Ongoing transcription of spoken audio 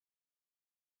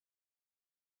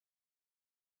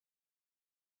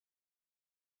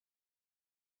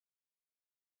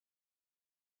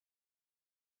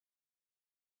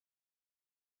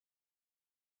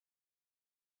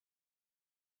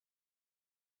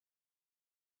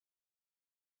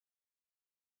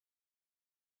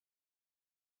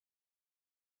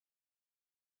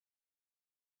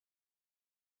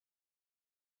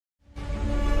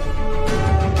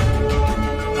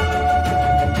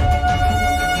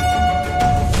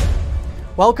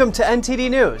Welcome to NTD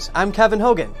News. I'm Kevin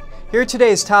Hogan. Here are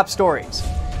today's top stories.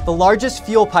 The largest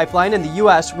fuel pipeline in the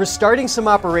U.S. restarting some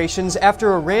operations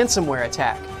after a ransomware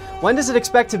attack. When does it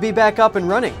expect to be back up and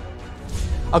running?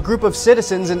 A group of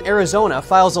citizens in Arizona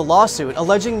files a lawsuit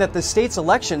alleging that the state's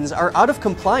elections are out of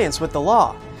compliance with the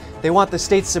law. They want the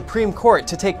state's Supreme Court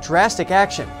to take drastic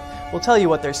action. We'll tell you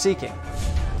what they're seeking.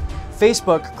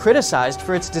 Facebook criticized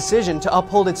for its decision to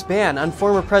uphold its ban on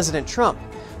former President Trump.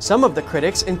 Some of the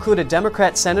critics include a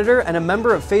Democrat senator and a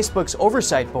member of Facebook's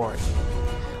oversight board.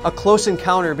 A close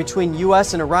encounter between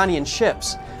U.S. and Iranian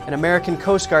ships. An American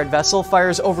Coast Guard vessel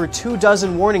fires over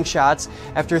 24 warning shots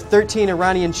after 13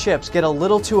 Iranian ships get a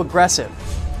little too aggressive.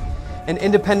 An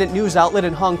independent news outlet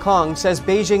in Hong Kong says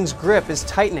Beijing's grip is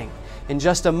tightening. In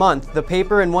just a month, the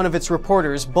paper and one of its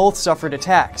reporters both suffered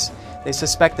attacks. They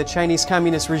suspect the Chinese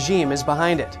Communist regime is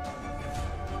behind it.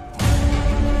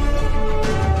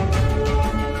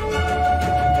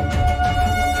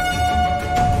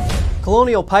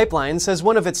 Colonial Pipeline says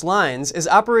one of its lines is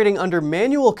operating under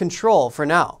manual control for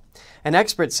now. An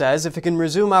expert says if it can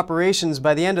resume operations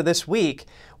by the end of this week,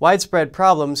 widespread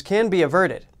problems can be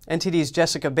averted. NTD's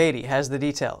Jessica Beatty has the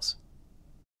details.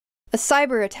 A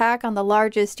cyber attack on the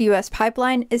largest U.S.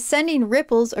 pipeline is sending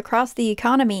ripples across the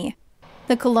economy.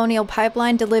 The Colonial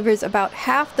Pipeline delivers about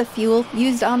half the fuel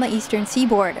used on the eastern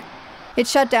seaboard. It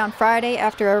shut down Friday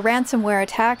after a ransomware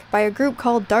attack by a group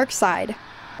called DarkSide.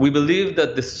 We believe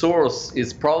that the source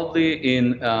is probably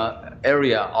in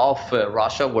area of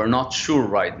Russia. We're not sure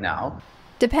right now.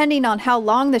 Depending on how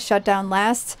long the shutdown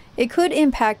lasts, it could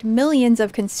impact millions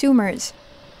of consumers.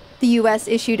 The U.S.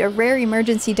 issued a rare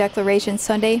emergency declaration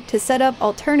Sunday to set up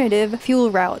alternative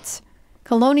fuel routes.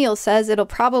 Colonial says it'll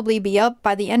probably be up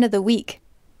by the end of the week.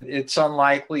 It's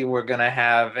unlikely we're going to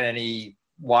have any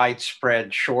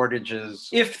widespread shortages.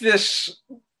 If this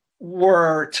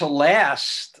were to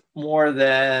last more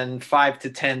than 5 to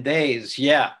 10 days,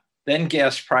 then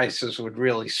gas prices would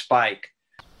really spike.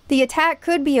 The attack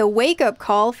could be a wake-up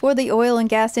call for the oil and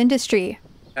gas industry.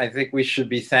 I think we should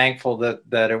be thankful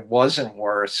that it wasn't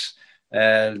worse.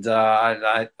 And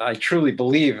I truly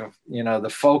believe, the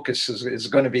focus is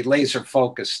going to be laser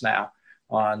focused now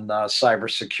on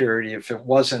cybersecurity if it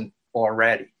wasn't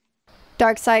already.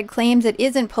 DarkSide claims it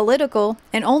isn't political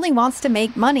and only wants to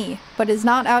make money, but is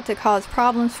not out to cause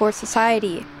problems for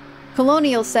society.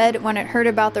 Colonial said when it heard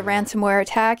about the ransomware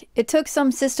attack, it took some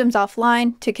systems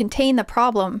offline to contain the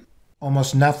problem.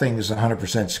 Almost nothing is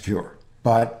 100% secure,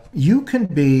 but you can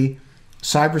be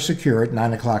cyber secure at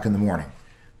 9 o'clock in the morning.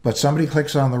 But somebody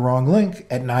clicks on the wrong link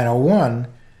at 9:01,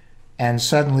 and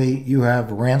suddenly you have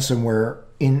ransomware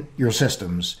in your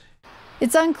systems.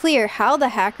 It's unclear how the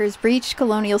hackers breached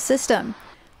Colonial's system.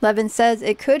 Levin says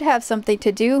it could have something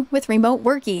to do with remote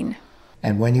working.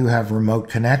 And when you have remote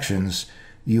connections,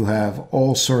 you have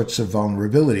all sorts of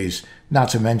vulnerabilities, not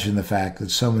to mention the fact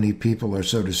that so many people are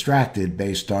so distracted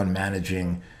based on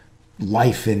managing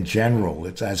life in general.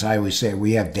 It's, as I always say,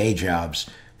 we have day jobs,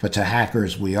 but to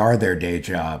hackers, we are their day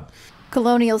job.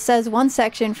 Colonial says one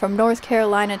section from North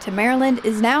Carolina to Maryland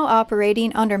is now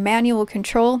operating under manual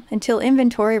control until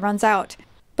inventory runs out,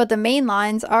 but the main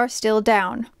lines are still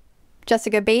down.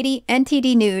 Jessica Beatty,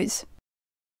 NTD News.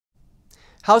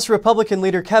 House Republican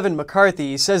leader Kevin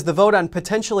McCarthy says the vote on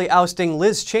potentially ousting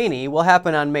Liz Cheney will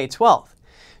happen on May 12th.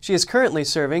 She is currently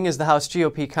serving as the House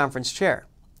GOP conference chair.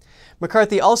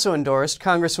 McCarthy also endorsed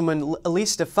Congresswoman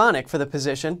Elise Stefanik for the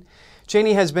position.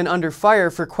 Cheney has been under fire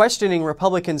for questioning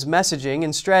Republicans' messaging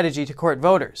and strategy to court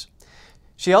voters.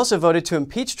 She also voted to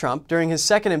impeach Trump during his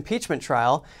second impeachment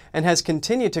trial and has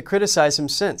continued to criticize him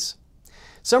since.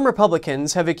 Some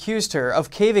Republicans have accused her of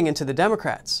caving into the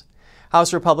Democrats.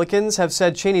 House Republicans have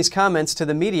said Cheney's comments to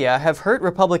the media have hurt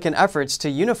Republican efforts to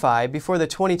unify before the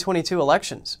 2022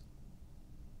 elections.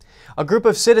 A group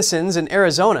of citizens in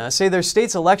Arizona say their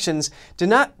state's elections do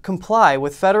not comply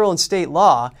with federal and state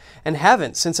law and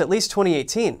haven't since at least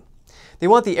 2018. They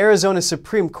want the Arizona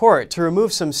Supreme Court to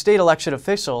remove some state election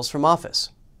officials from office.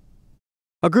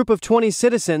 A group of 20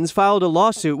 citizens filed a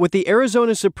lawsuit with the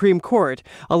Arizona Supreme Court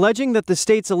alleging that the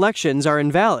state's elections are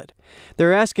invalid.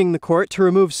 They're asking the court to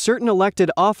remove certain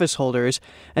elected office holders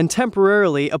and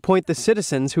temporarily appoint the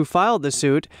citizens who filed the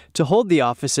suit to hold the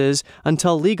offices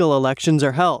until legal elections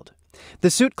are held.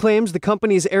 The suit claims the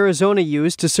companies Arizona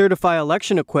used to certify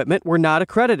election equipment were not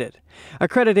accredited.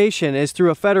 Accreditation is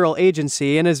through a federal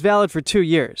agency and is valid for 2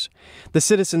 years. The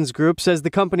citizens group says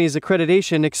the company's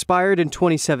accreditation expired in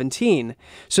 2017,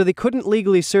 so they couldn't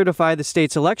legally certify the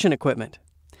state's election equipment.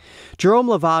 Jerome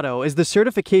Lovato is the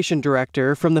certification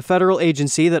director from the federal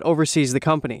agency that oversees the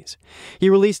companies. He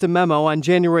released a memo on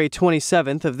January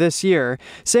 27th of this year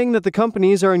saying that the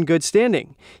companies are in good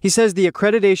standing. He says the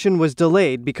accreditation was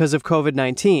delayed because of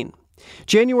COVID-19.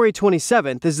 January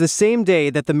 27th is the same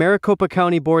day that the Maricopa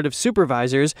County Board of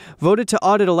Supervisors voted to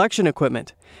audit election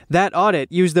equipment. That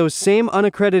audit used those same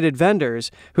unaccredited vendors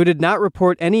who did not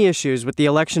report any issues with the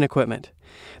election equipment.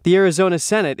 The Arizona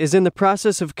Senate is in the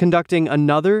process of conducting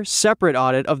another separate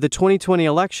audit of the 2020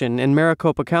 election in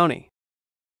Maricopa County.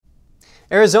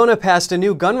 Arizona passed a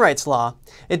new gun rights law.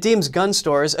 It deems gun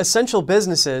stores essential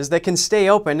businesses that can stay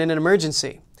open in an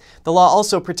emergency. The law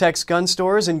also protects gun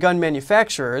stores and gun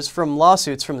manufacturers from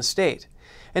lawsuits from the state,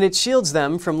 and it shields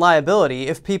them from liability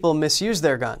if people misuse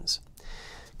their guns.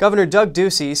 Governor Doug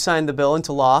Ducey signed the bill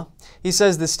into law. He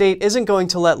says the state isn't going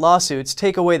to let lawsuits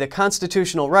take away the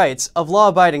constitutional rights of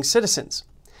law-abiding citizens.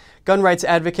 Gun rights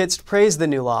advocates praise the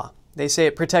new law. They say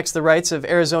it protects the rights of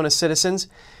Arizona citizens.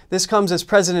 This comes as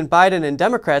President Biden and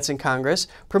Democrats in Congress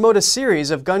promote a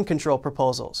series of gun control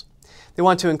proposals. They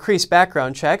want to increase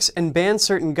background checks and ban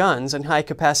certain guns and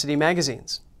high-capacity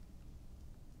magazines.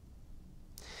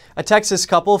 A Texas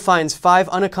couple finds 5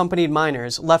 unaccompanied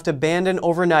minors left abandoned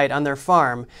overnight on their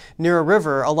farm near a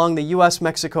river along the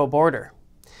U.S.-Mexico border.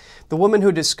 The woman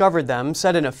who discovered them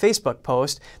said in a Facebook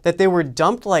post that they were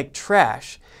dumped like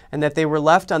trash and that they were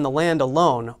left on the land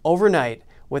alone overnight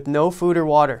with no food or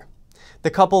water. The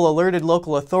couple alerted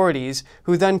local authorities,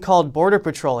 who then called Border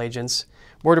Patrol agents.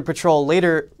 Border Patrol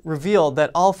later revealed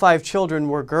that all 5 children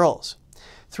were girls.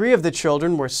 3 of the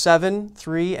children were 7,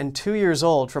 3, and 2 years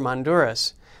old from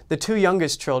Honduras. The 2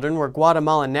 youngest children were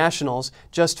Guatemalan nationals,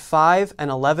 just 5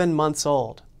 and 11 months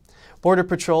old. Border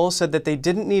Patrol said that they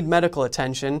didn't need medical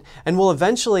attention and will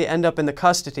eventually end up in the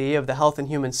custody of the Health and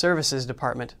Human Services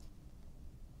Department.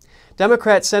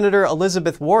 Democrat Senator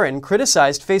Elizabeth Warren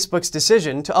criticized Facebook's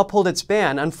decision to uphold its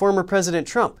ban on former President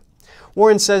Trump.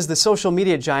 Warren says the social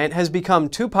media giant has become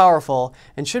too powerful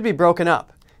and should be broken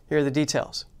up. Here are the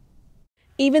details.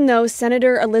 Even though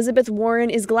Senator Elizabeth Warren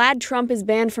is glad Trump is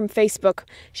banned from Facebook,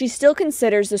 she still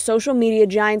considers the social media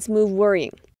giant's move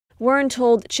worrying. Warren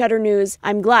told Cheddar News,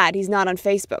 "I'm glad he's not on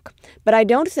Facebook, but I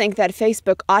don't think that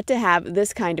Facebook ought to have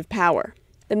this kind of power."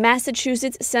 The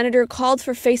Massachusetts senator called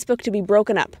for Facebook to be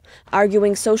broken up,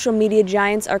 arguing social media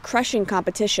giants are crushing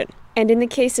competition. And in the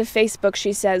case of Facebook,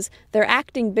 she says, they're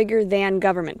acting bigger than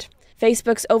government.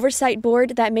 Facebook's oversight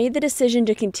board that made the decision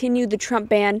to continue the Trump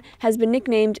ban has been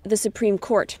nicknamed the Supreme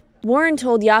Court. Warren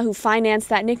told Yahoo Finance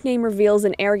that nickname reveals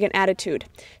an arrogant attitude.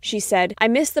 She said, "I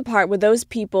missed the part where those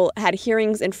people had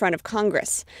hearings in front of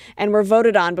Congress and were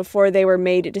voted on before they were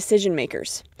made decision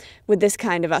makers with this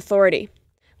kind of authority."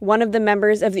 One of the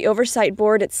members of the oversight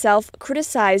board itself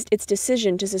criticized its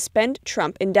decision to suspend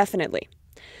Trump indefinitely.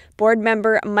 Board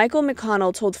member Michael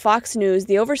McConnell told Fox News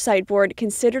the oversight board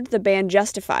considered the ban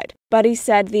justified, but he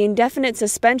said the indefinite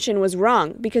suspension was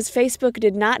wrong because Facebook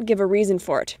did not give a reason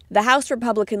for it. The House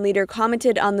Republican leader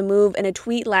commented on the move in a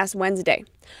tweet last Wednesday.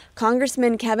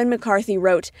 Congressman Kevin McCarthy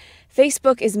wrote,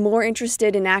 "Facebook is more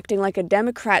interested in acting like a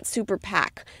Democrat super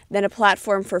PAC than a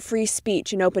platform for free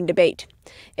speech and open debate.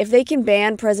 If they can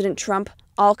ban President Trump,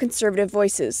 all conservative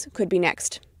voices could be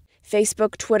next."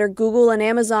 Facebook, Twitter, Google, and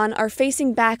Amazon are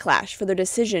facing backlash for their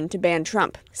decision to ban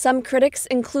Trump. Some critics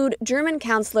include German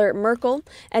Chancellor Merkel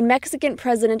and Mexican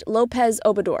President López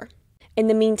Obrador. In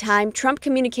the meantime, Trump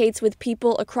communicates with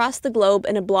people across the globe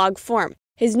in a blog form.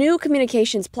 His new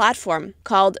communications platform,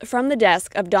 called From the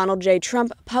Desk of Donald J.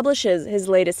 Trump, publishes his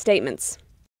latest statements.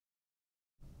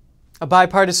 A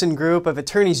bipartisan group of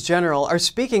attorneys general are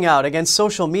speaking out against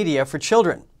social media for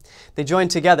children. They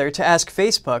joined together to ask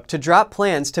Facebook to drop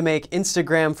plans to make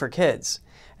Instagram for kids.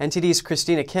 NTD's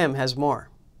Christina Kim has more.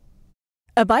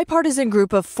 A bipartisan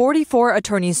group of 44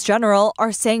 attorneys general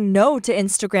are saying no to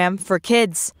Instagram for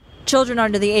kids. Children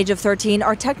under the age of 13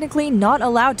 are technically not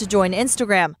allowed to join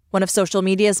Instagram, one of social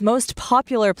media's most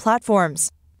popular platforms.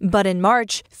 But in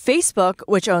March, Facebook,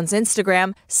 which owns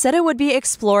Instagram, said it would be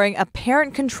exploring a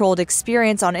parent-controlled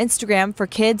experience on Instagram for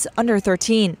kids under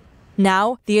 13.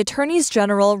 Now, the attorneys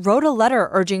general wrote a letter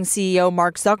urging CEO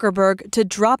Mark Zuckerberg to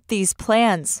drop these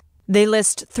plans. They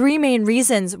list 3 main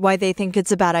reasons why they think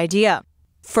it's a bad idea.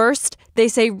 First, they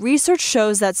say research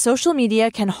shows that social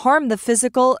media can harm the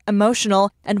physical,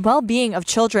 emotional, and well-being of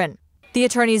children. The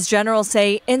attorneys general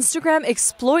say Instagram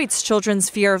exploits children's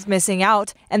fear of missing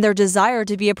out and their desire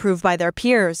to be approved by their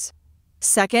peers.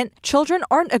 Second, children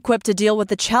aren't equipped to deal with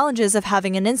the challenges of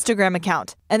having an Instagram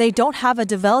account, and they don't have a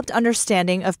developed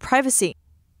understanding of privacy.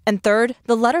 And third,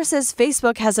 the letter says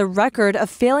Facebook has a record of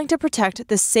failing to protect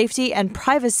the safety and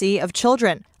privacy of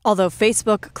children, although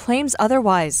Facebook claims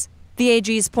otherwise. The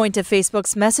AGs point to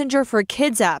Facebook's Messenger for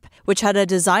Kids app, which had a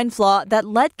design flaw that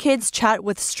let kids chat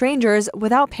with strangers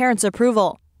without parents'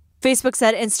 approval. Facebook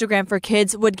said Instagram for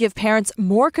Kids would give parents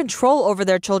more control over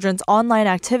their children's online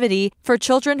activity for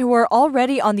children who are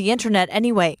already on the internet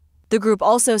anyway. The group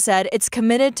also said it's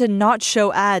committed to not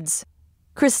show ads.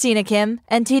 Christina Kim,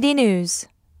 NTD News.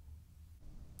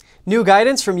 New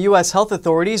guidance from U.S. health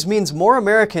authorities means more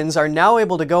Americans are now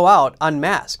able to go out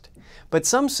unmasked, but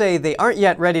some say they aren't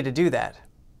yet ready to do that.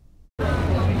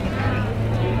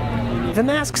 The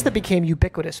masks that became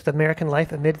ubiquitous with American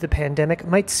life amid the pandemic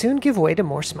might soon give way to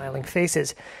more smiling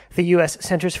faces. The U.S.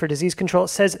 Centers for Disease Control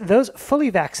says those fully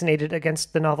vaccinated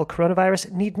against the novel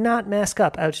coronavirus need not mask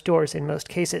up outdoors in most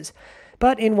cases.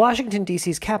 But in Washington,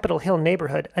 D.C.'s Capitol Hill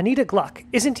neighborhood, Anita Gluck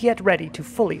isn't yet ready to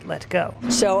fully let go.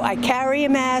 So I carry a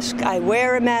mask, I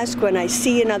wear a mask when I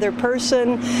see another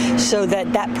person so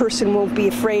that that person won't be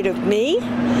afraid of me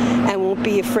and won't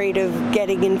be afraid of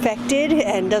getting infected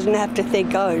and doesn't have to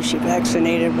think, oh, is she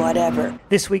vaccinated, whatever.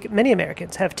 This week, many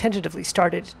Americans have tentatively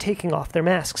started taking off their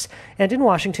masks. And in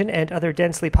Washington and other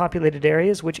densely populated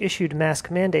areas which issued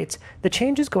mask mandates, the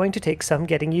change is going to take some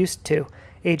getting used to.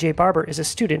 AJ Barber is a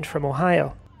student from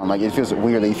Ohio. Like, it feels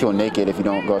weird that you feel naked if you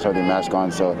don't go outside with your mask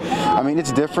on. So, I mean,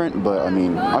 it's different, but I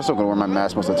mean, I'm still going to wear my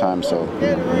mask most of the time,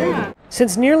 so.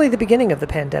 Since nearly the beginning of the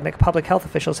pandemic, public health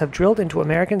officials have drilled into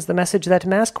Americans the message that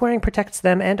mask wearing protects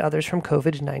them and others from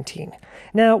COVID-19.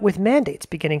 Now, with mandates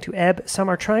beginning to ebb, some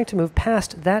are trying to move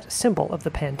past that symbol of the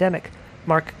pandemic.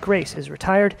 Mark Grace is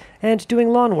retired and doing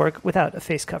lawn work without a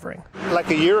face covering. Like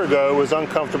a year ago, it was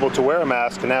uncomfortable to wear a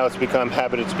mask, and now it's become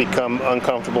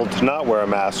uncomfortable to not wear a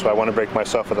mask. So I want to break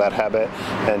myself of that habit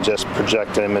and just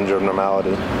project an image of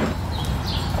normality.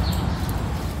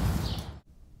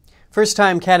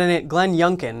 First-time candidate Glenn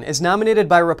Youngkin is nominated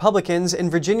by Republicans in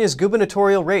Virginia's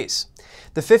gubernatorial race.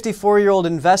 The 54-year-old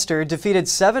investor defeated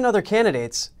 7 other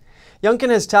candidates. Youngkin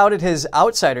has touted his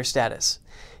outsider status.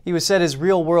 He was said his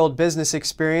real-world business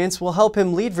experience will help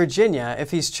him lead Virginia if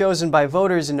he's chosen by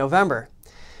voters in November.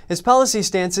 His policy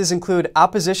stances include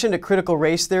opposition to critical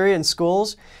race theory in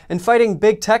schools and fighting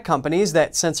big tech companies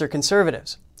that censor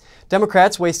conservatives.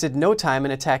 Democrats wasted no time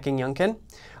in attacking Youngkin.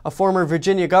 A former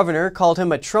Virginia governor called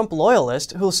him a Trump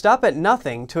loyalist who'll stop at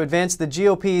nothing to advance the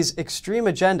GOP's extreme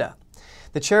agenda.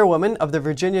 The chairwoman of the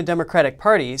Virginia Democratic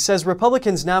Party says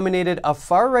Republicans nominated a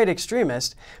far-right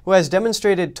extremist who has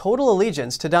demonstrated total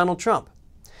allegiance to Donald Trump.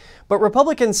 But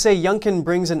Republicans say Youngkin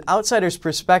brings an outsider's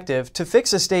perspective to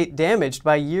fix a state damaged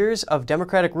by years of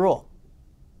Democratic rule.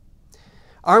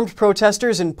 Armed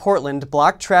protesters in Portland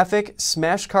blocked traffic,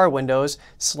 smashed car windows,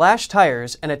 slashed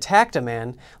tires, and attacked a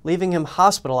man, leaving him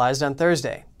hospitalized on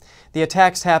Thursday. The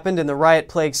attacks happened in the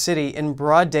riot-plagued city in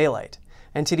broad daylight.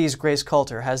 NTD's Grace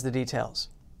Coulter has the details.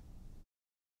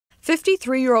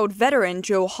 53-year-old veteran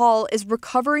Joe Hall is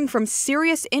recovering from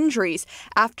serious injuries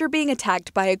after being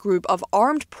attacked by a group of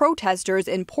armed protesters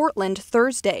in Portland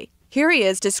Thursday. Here he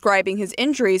is describing his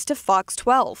injuries to Fox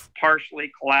 12.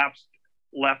 Partially collapsed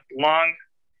left lung,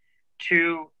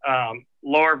 2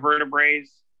 lower vertebrae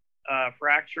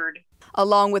fractured.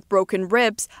 Along with broken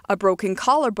ribs, a broken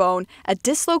collarbone, a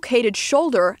dislocated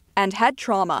shoulder, and head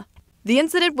trauma. The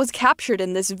incident was captured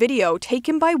in this video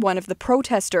taken by one of the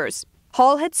protesters.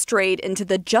 Hall had strayed into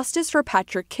the Justice for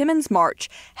Patrick Kimmons march,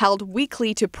 held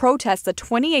weekly to protest the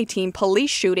 2018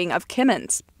 police shooting of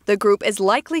Kimmons. The group is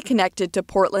likely connected to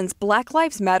Portland's Black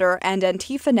Lives Matter and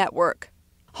Antifa network.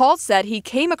 Hall said he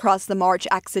came across the march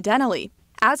accidentally.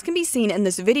 As can be seen in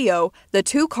this video, the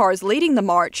 2 cars leading the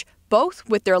march, both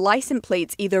with their license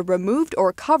plates either removed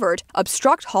or covered,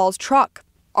 obstruct Hall's truck.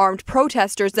 Armed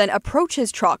protesters then approach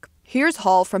his truck. Here's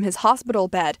Hall from his hospital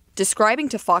bed, describing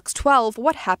to Fox 12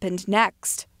 what happened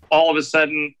next. All of a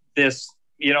sudden,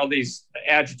 these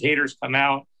agitators come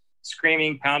out,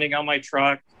 screaming, pounding on my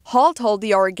truck. Hall told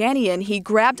the Oregonian he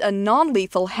grabbed a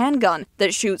non-lethal handgun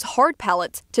that shoots hard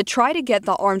pellets to try to get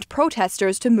the armed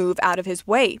protesters to move out of his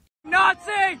way.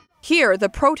 Nazi! Here, the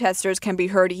protesters can be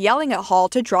heard yelling at Hall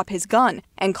to drop his gun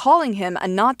and calling him a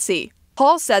Nazi.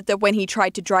 Hall said that when he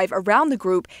tried to drive around the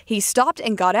group, he stopped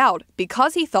and got out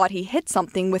because he thought he hit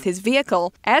something with his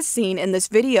vehicle, as seen in this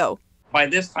video. By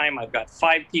this time, I've got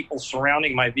 5 people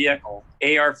surrounding my vehicle,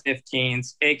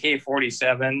 AR-15s,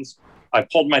 AK-47s. I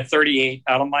pulled my .38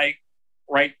 out of my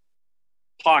right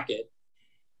pocket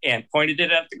and pointed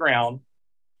it at the ground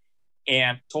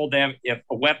and told them if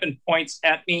a weapon points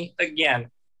at me again,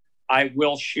 I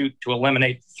will shoot to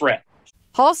eliminate the threat.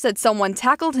 Hall said someone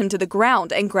tackled him to the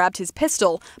ground and grabbed his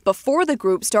pistol before the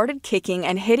group started kicking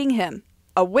and hitting him.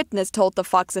 A witness told the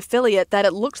Fox affiliate that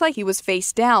it looked like he was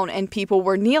face down and people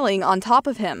were kneeling on top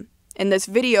of him. In this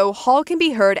video, Hall can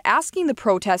be heard asking the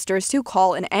protesters to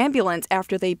call an ambulance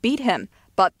after they beat him,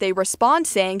 but they respond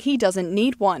saying he doesn't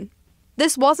need one.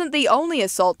 This wasn't the only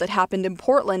assault that happened in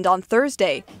Portland on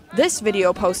Thursday. This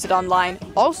video posted online,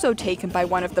 also taken by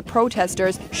one of the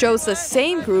protesters, shows the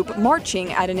same group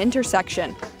marching at an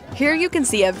intersection. Here you can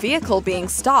see a vehicle being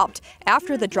stopped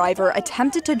after the driver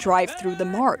attempted to drive through the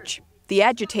march. The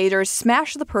agitators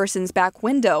smash the person's back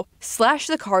window, slash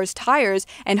the car's tires,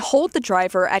 and hold the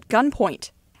driver at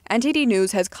gunpoint. NTD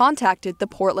News has contacted the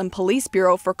Portland Police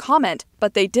Bureau for comment,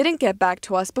 but they didn't get back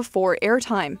to us before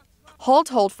airtime. Hall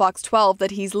told Fox 12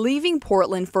 that he's leaving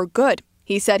Portland for good.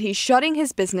 He said he's shutting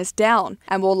his business down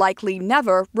and will likely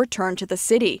never return to the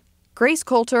city. Grace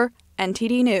Coulter,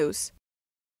 NTD News.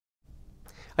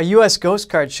 A U.S. Coast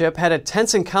Guard ship had a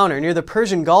tense encounter near the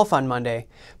Persian Gulf on Monday.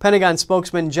 Pentagon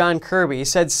spokesman John Kirby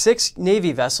said 6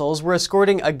 Navy vessels were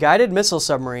escorting a guided missile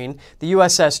submarine, the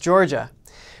USS Georgia.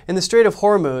 In the Strait of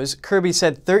Hormuz, Kirby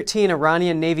said 13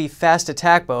 Iranian Navy fast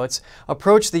attack boats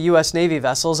approached the U.S. Navy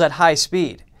vessels at high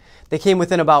speed. They came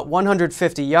within about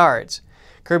 150 yards.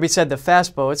 Kirby said the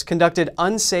fast boats conducted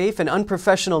unsafe and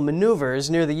unprofessional maneuvers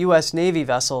near the U.S. Navy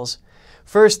vessels.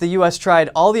 First, the U.S. tried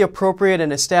all the appropriate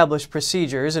and established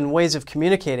procedures and ways of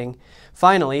communicating.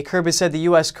 Finally, Kirby said the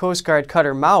U.S. Coast Guard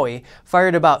cutter Maui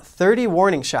fired about 30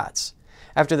 warning shots.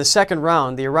 After the second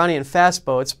round, the Iranian fast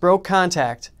boats broke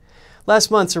contact. Last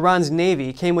month, Iran's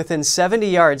Navy came within 70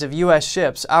 yards of U.S.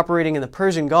 ships operating in the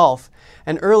Persian Gulf,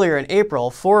 and earlier in April,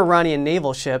 4 Iranian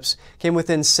naval ships came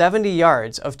within 70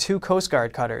 yards of 2 Coast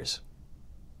Guard cutters.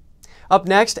 Up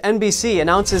next, NBC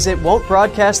announces it won't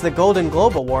broadcast the Golden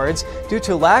Globe Awards due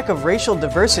to lack of racial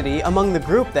diversity among the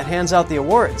group that hands out the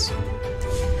awards.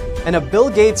 And a Bill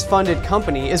Gates-funded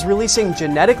company is releasing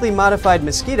genetically modified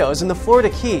mosquitoes in the Florida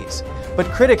Keys. But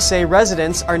critics say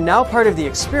residents are now part of the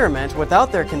experiment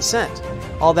without their consent.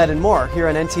 All that and more here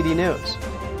on NTD News.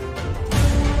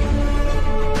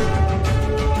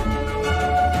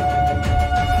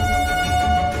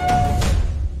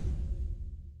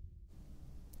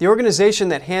 The organization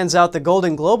that hands out the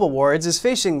Golden Globe Awards is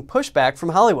facing pushback from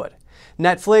Hollywood.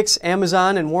 Netflix,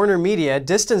 Amazon, and Warner Media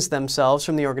distanced themselves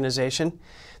from the organization.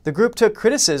 The group took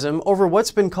criticism over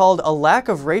what's been called a lack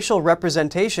of racial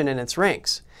representation in its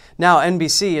ranks. Now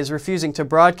NBC is refusing to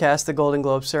broadcast the Golden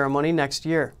Globe ceremony next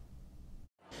year.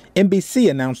 NBC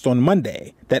announced on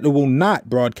Monday that it will not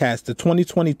broadcast the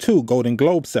 2022 Golden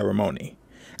Globe ceremony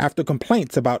after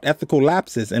complaints about ethical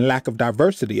lapses and lack of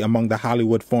diversity among the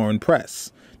Hollywood foreign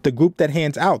press, the group that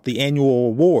hands out the annual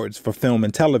awards for film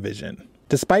and television.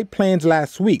 Despite plans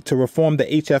last week to reform the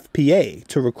HFPA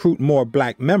to recruit more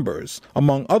black members,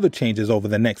 among other changes over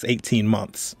the next 18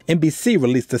 months, NBC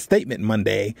released a statement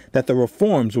Monday that the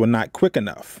reforms were not quick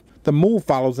enough. The move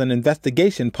follows an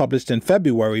investigation published in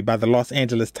February by the Los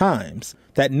Angeles Times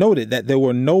that noted that there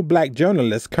were no black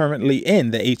journalists currently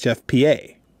in the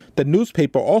HFPA. The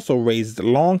newspaper also raised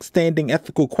long-standing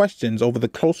ethical questions over the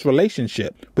close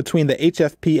relationship between the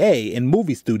HFPA and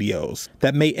movie studios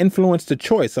that may influence the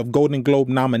choice of Golden Globe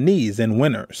nominees and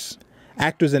winners.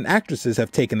 Actors and actresses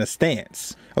have taken a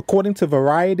stance. According to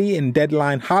Variety and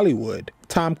Deadline Hollywood,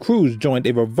 Tom Cruise joined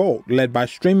a revolt led by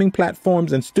streaming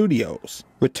platforms and studios,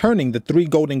 returning the 3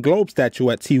 Golden Globe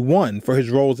statuettes he won for his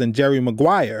roles in Jerry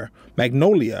Maguire,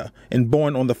 Magnolia, and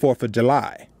Born on the 4th of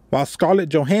July. While Scarlett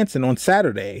Johansson on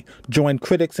Saturday joined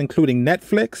critics including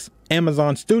Netflix,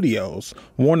 Amazon Studios,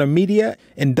 Warner Media,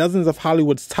 and dozens of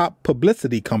Hollywood's top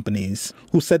publicity companies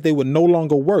who said they would no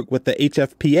longer work with the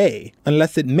HFPA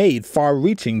unless it made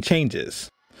far-reaching changes.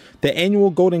 The annual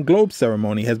Golden Globe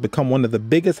ceremony has become one of the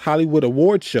biggest Hollywood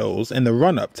award shows in the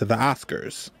run-up to the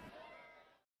Oscars.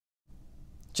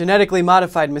 Genetically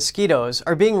modified mosquitoes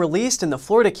are being released in the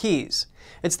Florida Keys.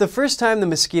 It's the first time the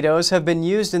mosquitoes have been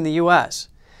used in the U.S.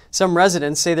 Some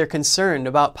residents say they're concerned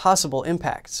about possible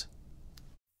impacts.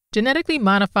 Genetically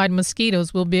modified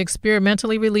mosquitoes will be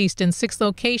experimentally released in 6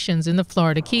 locations in the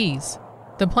Florida Keys.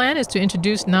 The plan is to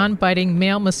introduce non-biting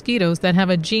male mosquitoes that have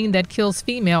a gene that kills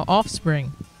female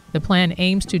offspring. The plan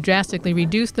aims to drastically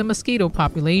reduce the mosquito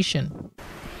population.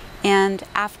 And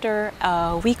after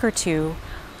a week or 2,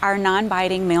 our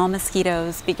non-biting male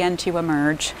mosquitoes begin to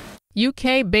emerge.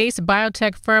 UK-based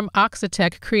biotech firm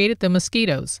Oxitec created the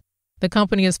mosquitoes. The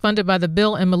company is funded by the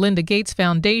Bill and Melinda Gates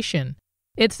Foundation.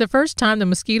 It's the first time the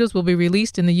mosquitoes will be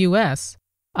released in the U.S.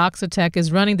 Oxitec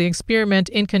is running the experiment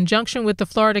in conjunction with the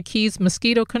Florida Keys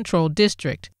Mosquito Control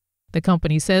District. The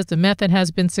company says the method has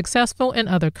been successful in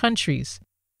other countries.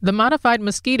 The modified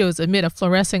mosquitoes emit a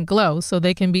fluorescent glow so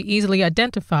they can be easily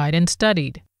identified and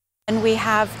studied. And we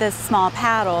have this small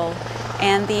paddle,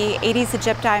 and the Aedes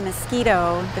aegypti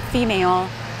mosquito, the female,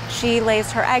 she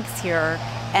lays her eggs here,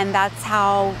 and that's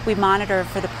how we monitor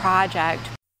for the project.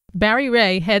 Barry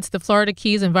Ray heads the Florida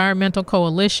Keys Environmental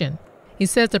Coalition. He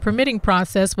says the permitting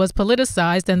process was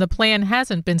politicized and the plan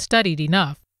hasn't been studied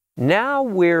enough. Now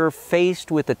we're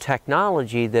faced with a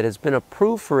technology that has been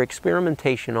approved for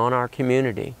experimentation on our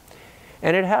community,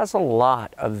 and it has a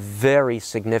lot of very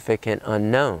significant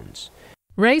unknowns.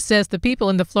 Ray says the people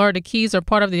in the Florida Keys are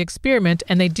part of the experiment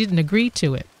and they didn't agree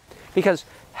to it. Because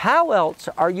how else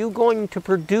are you going to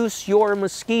produce your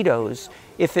mosquitoes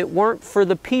if it weren't for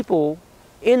the people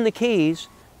in the Keys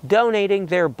donating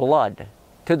their blood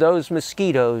to those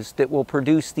mosquitoes that will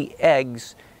produce the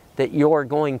eggs that you're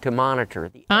going to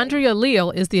monitor? Andrea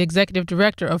Leal is the executive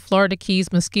director of Florida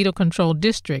Keys Mosquito Control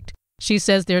District. She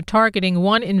says they're targeting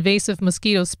one invasive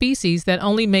mosquito species that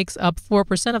only makes up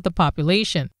 4% of the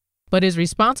population, but is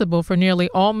responsible for nearly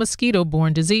all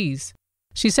mosquito-borne disease.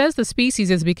 She says the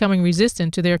species is becoming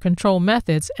resistant to their control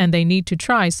methods and they need to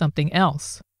try something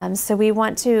else. So we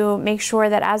want to make sure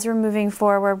that as we're moving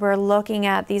forward, we're looking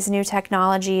at these new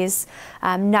technologies.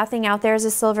 Nothing out there is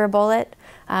a silver bullet.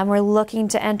 We're looking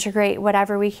to integrate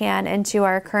whatever we can into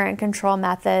our current control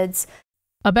methods.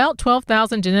 About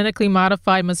 12,000 genetically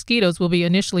modified mosquitoes will be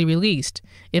initially released.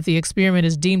 If the experiment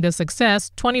is deemed a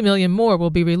success, 20 million more will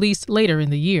be released later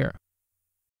in the year.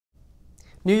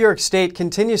 New York State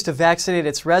continues to vaccinate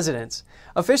its residents.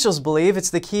 Officials believe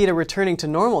it's the key to returning to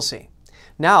normalcy.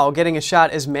 Now, getting a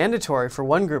shot is mandatory for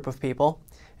one group of people.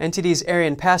 NTD's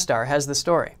Arian Pastar has the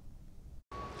story.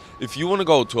 If you want to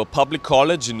go to a public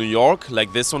college in New York,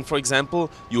 like this one for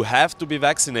example, you have to be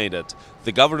vaccinated.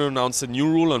 The governor announced a new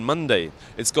rule on Monday.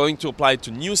 It's going to apply to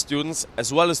new students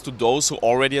as well as to those who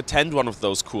already attend one of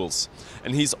those schools.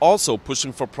 And he's also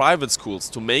pushing for private schools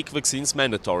to make vaccines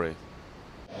mandatory.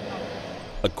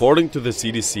 According to the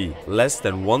CDC, less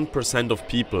than 1% of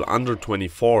people under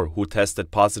 24 who tested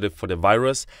positive for the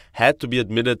virus had to be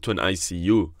admitted to an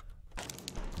ICU.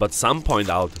 But some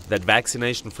point out that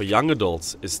vaccination for young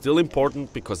adults is still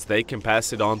important because they can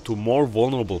pass it on to more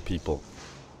vulnerable people.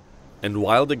 And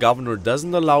while the governor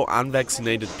doesn't allow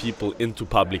unvaccinated people into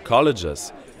public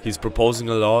colleges, he's proposing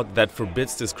a law that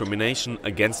forbids discrimination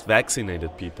against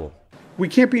vaccinated people. We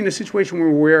can't be in a situation where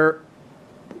we're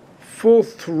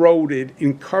full-throated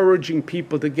encouraging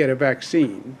people to get a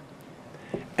vaccine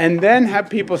and then have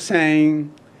people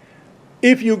saying,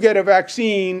 if you get a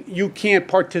vaccine, you can't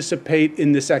participate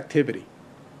in this activity.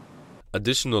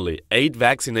 Additionally, 8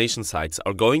 vaccination sites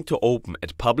are going to open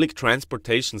at public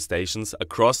transportation stations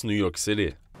across New York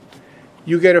City.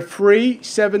 You get a free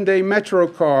 7-day Metro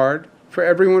card for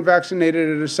everyone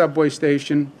vaccinated at a subway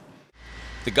station.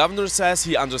 The governor says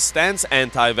he understands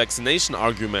anti-vaccination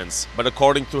arguments, but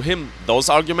according to him, those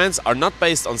arguments are not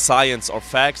based on science or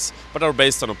facts, but are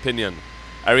based on opinion.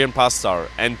 Arian Pastar,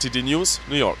 NTD News,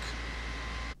 New York.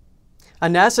 A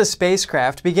NASA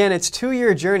spacecraft began its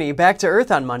 2-year journey back to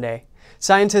Earth on Monday.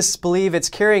 Scientists believe it's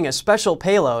carrying a special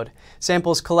payload,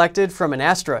 samples collected from an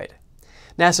asteroid.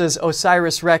 NASA's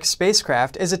OSIRIS-REx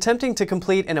spacecraft is attempting to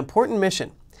complete an important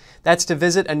mission. That's to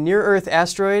visit a near-Earth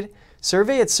asteroid,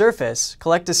 survey its surface,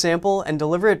 collect a sample, and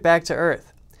deliver it back to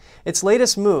Earth. Its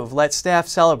latest move let staff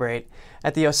celebrate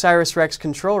at the OSIRIS-REx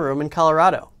control room in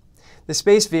Colorado. The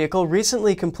space vehicle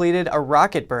recently completed a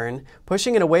rocket burn,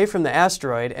 pushing it away from the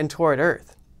asteroid and toward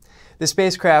Earth. The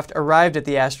spacecraft arrived at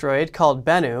the asteroid, called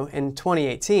Bennu, in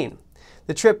 2018.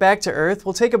 The trip back to Earth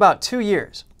will take about 2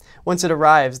 years. Once it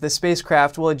arrives, the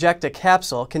spacecraft will eject a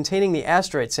capsule containing the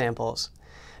asteroid samples.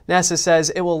 NASA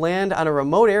says it will land on a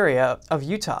remote area of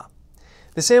Utah.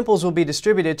 The samples will be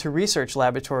distributed to research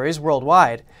laboratories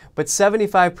worldwide, but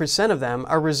 75% of them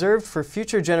are reserved for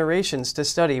future generations to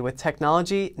study with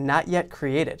technology not yet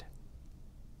created.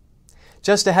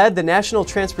 Just ahead, the National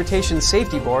Transportation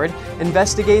Safety Board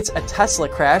investigates a Tesla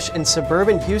crash in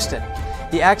suburban Houston.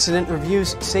 The accident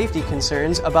reviews safety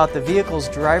concerns about the vehicle's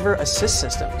driver assist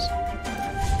systems.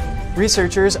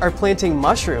 Researchers are planting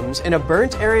mushrooms in a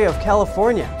burnt area of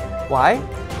California. Why?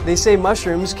 They say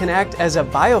mushrooms can act as a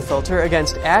biofilter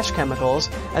against ash chemicals,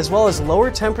 as well as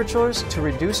lower temperatures to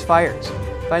reduce fires.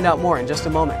 Find out more in just a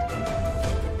moment.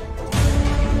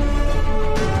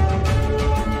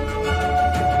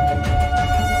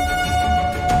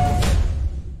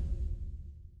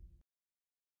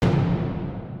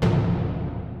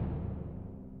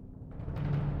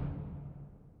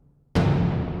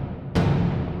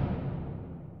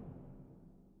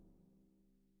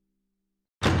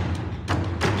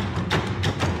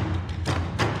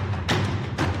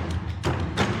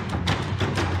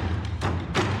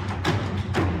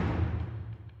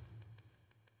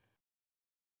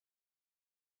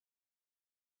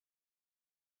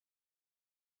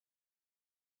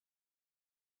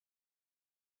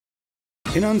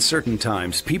 In uncertain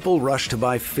times, people rush to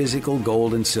buy physical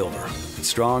gold and silver. It's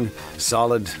strong,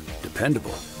 solid,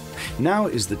 dependable. Now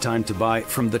is the time to buy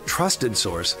from the trusted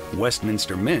source,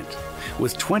 Westminster Mint.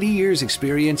 With 20 years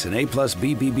experience, an A+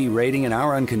 BBB rating, and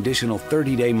our unconditional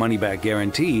 30-day money-back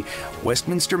guarantee,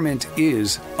 Westminster Mint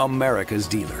is America's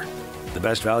dealer. The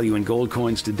best value in gold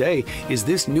coins today is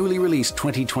this newly released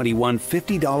 2021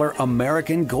 $50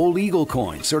 American Gold Eagle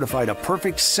coin, certified a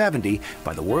perfect 70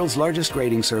 by the world's largest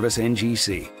grading service,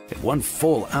 NGC. At 1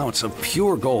 full ounce of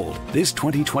pure gold, this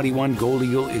 2021 Gold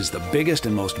Eagle is the biggest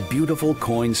and most beautiful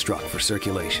coin struck for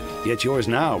circulation. Get yours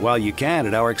now while you can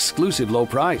at our exclusive low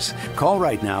price. Call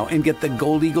right now and get the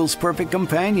Gold Eagle's perfect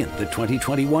companion, the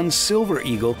 2021 Silver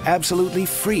Eagle, absolutely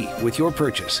free with your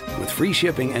purchase. With free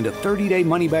shipping and a 30-day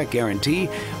money-back guarantee,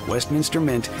 Westminster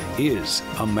Mint is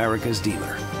America's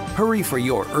dealer. Hurry for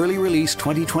your early release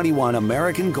 2021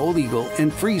 American Gold Eagle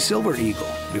and free Silver Eagle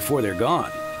before they're gone.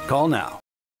 Call now.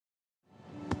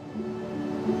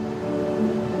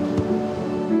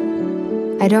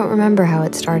 I don't remember how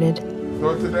it started.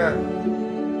 Go to that.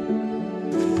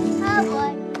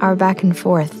 Our back and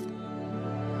forth.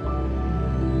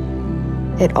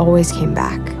 It always came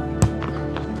back.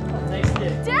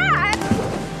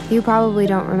 Dad! You probably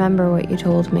don't remember what you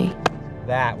told me,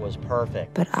 That was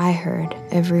perfect. but I heard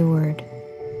every word.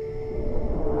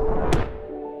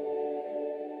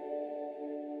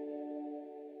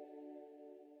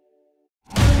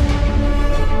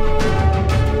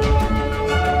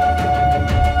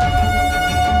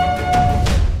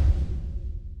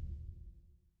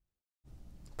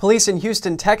 Police in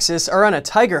Houston, Texas are on a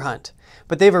tiger hunt,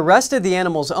 but they've arrested the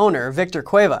animal's owner, Victor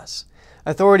Cuevas.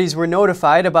 Authorities were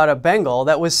notified about a Bengal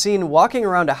that was seen walking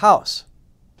around a house.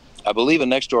 I believe a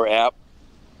Nextdoor app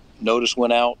notice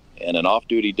went out, and an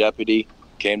off-duty deputy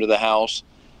came to the house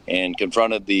and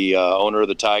confronted the owner of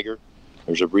the tiger.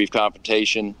 There's a brief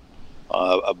confrontation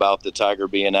about the tiger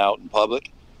being out in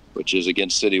public, which is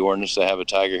against city ordinance to have a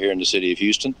tiger here in the city of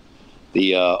Houston.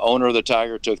 The owner of the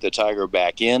tiger took the tiger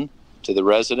back in to the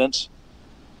residence.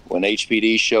 When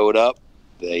HPD showed up,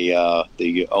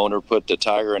 the owner put the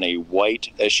tiger in a white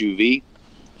SUV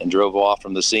and drove off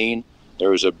from the scene. There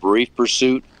was a brief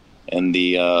pursuit, and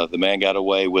the man got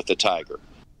away with the tiger.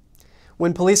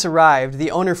 When police arrived, the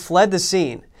owner fled the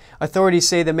scene. Authorities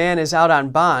say the man is out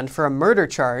on bond for a murder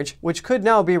charge, which could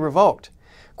now be revoked.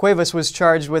 Cuevas was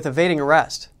charged with evading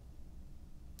arrest.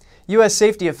 U.S.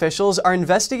 safety officials are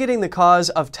investigating the cause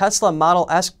of Tesla Model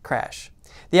S crash.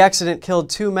 The accident killed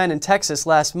 2 men in Texas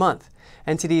last month.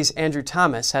 NTD's Andrew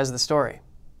Thomas has the story.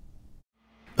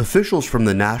 Officials from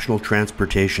the National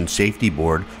Transportation Safety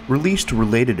Board released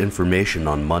related information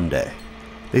on Monday.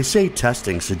 They say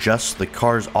testing suggests the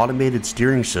car's automated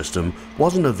steering system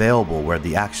wasn't available where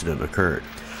the accident occurred,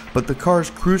 but the car's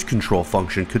cruise control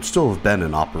function could still have been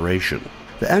in operation.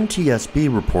 The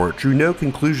NTSB report drew no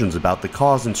conclusions about the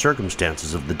cause and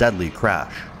circumstances of the deadly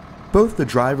crash. Both the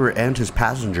driver and his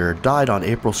passenger died on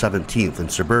April 17th in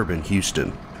suburban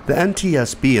Houston. The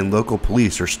NTSB and local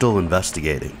police are still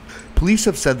investigating. Police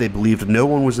have said they believed no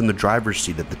one was in the driver's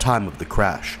seat at the time of the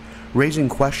crash, raising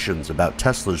questions about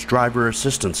Tesla's driver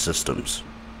assistance systems.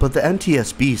 But the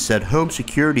NTSB said home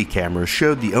security cameras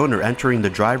showed the owner entering the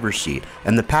driver's seat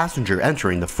and the passenger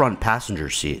entering the front passenger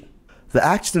seat. The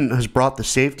accident has brought the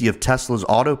safety of Tesla's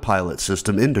autopilot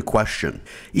system into question.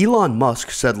 Elon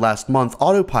Musk said last month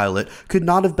autopilot could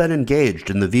not have been engaged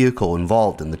in the vehicle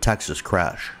involved in the Texas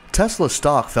crash. Tesla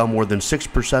stock fell more than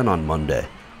 6% on Monday,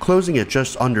 closing at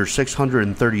just under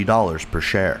 $630 per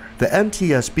share. The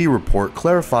NTSB report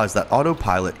clarifies that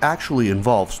autopilot actually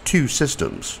involves 2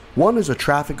 systems. One is a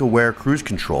traffic-aware cruise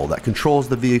control that controls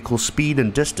the vehicle's speed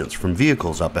and distance from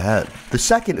vehicles up ahead. The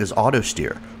second is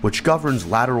autosteer, which governs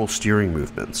lateral steering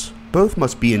movements. Both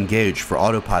must be engaged for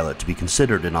autopilot to be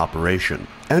considered in operation.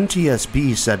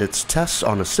 NTSB said its tests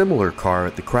on a similar car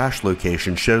at the crash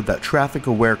location showed that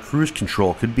traffic-aware cruise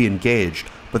control could be engaged,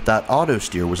 but that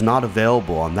autosteer was not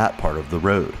available on that part of the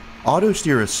road.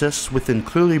 Autosteer assists within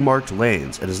clearly marked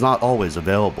lanes and is not always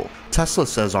available. Tesla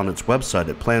says on its website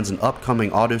it plans an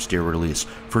upcoming autosteer release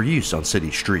for use on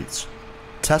city streets.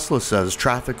 Tesla says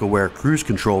traffic-aware cruise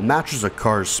control matches a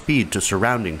car's speed to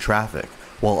surrounding traffic,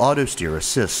 while autosteer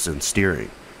assists in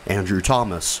steering. Andrew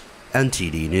Thomas,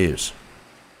 NTD News.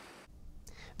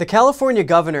 The California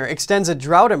governor extends a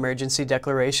drought emergency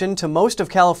declaration to most of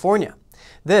California.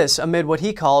 This amid what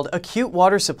he called acute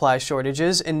water supply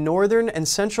shortages in northern and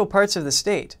central parts of the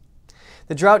state.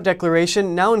 The drought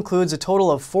declaration now includes a total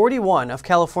of 41 of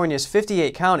California's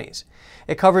 58 counties.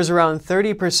 It covers around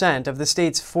 30% of the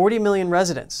state's 40 million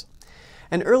residents.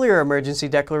 An earlier emergency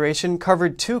declaration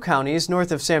covered 2 counties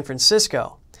north of San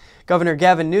Francisco. Governor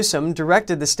Gavin Newsom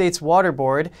directed the state's water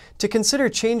board to consider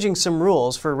changing some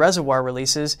rules for reservoir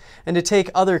releases and to take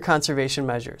other conservation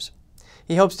measures.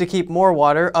 He hopes to keep more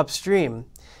water upstream.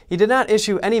 He did not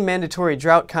issue any mandatory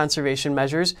drought conservation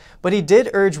measures, but he did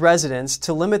urge residents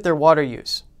to limit their water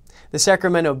use. The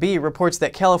Sacramento Bee reports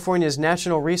that California's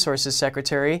Natural Resources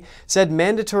Secretary said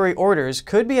mandatory orders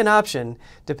could be an option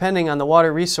depending on the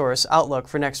water resource outlook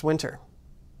for next winter.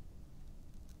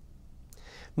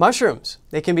 Mushrooms.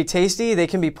 They can be tasty, they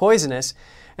can be poisonous,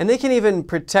 and they can even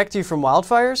protect you from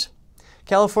wildfires.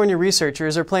 California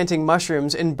researchers are planting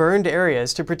mushrooms in burned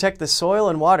areas to protect the soil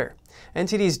and water.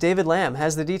 NTD's David Lamb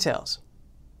has the details.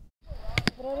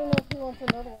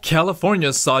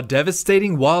 California saw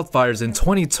devastating wildfires in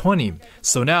 2020,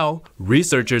 so now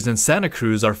researchers in Santa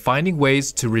Cruz are finding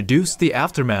ways to reduce the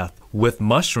aftermath with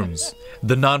mushrooms.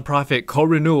 The nonprofit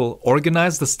Co-Renewal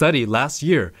organized the study last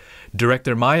year.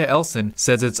 Director Maya Elson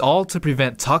says it's all to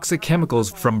prevent toxic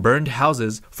chemicals from burned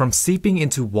houses from seeping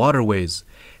into waterways.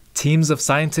 Teams of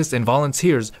scientists and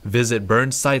volunteers visit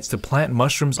burned sites to plant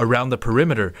mushrooms around the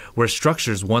perimeter where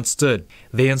structures once stood.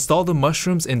 They install the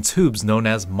mushrooms in tubes known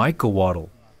as mycowattle.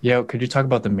 Yeah, could you talk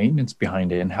about the maintenance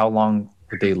behind it and how long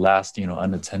would they last,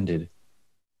 unattended?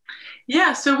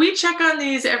 Yeah, so we check on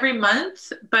these every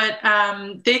month, but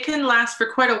they can last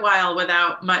for quite a while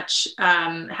without much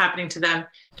happening to them.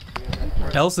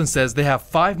 Elson says they have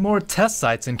 5 more test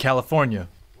sites in California.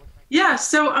 Yeah,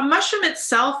 so a mushroom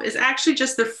itself is actually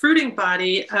just the fruiting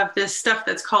body of this stuff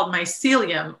that's called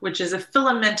mycelium, which is a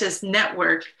filamentous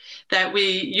network that we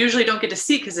usually don't get to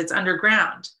see because it's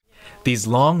underground. These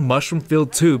long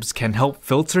mushroom-filled tubes can help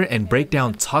filter and break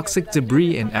down toxic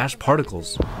debris and ash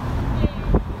particles.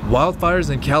 Wildfires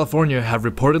in California have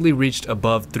reportedly reached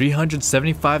above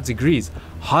 375 degrees,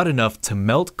 hot enough to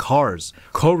melt cars.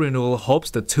 Co-Renewal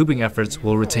hopes the tubing efforts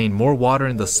will retain more water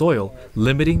in the soil,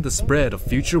 limiting the spread of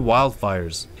future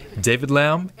wildfires. David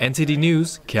Lamb, NTD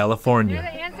News, California. We're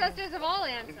the ancestors of all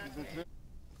ancestors.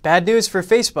 Bad news for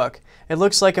Facebook. It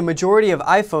looks like a majority of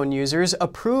iPhone users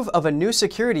approve of a new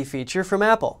security feature from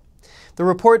Apple. The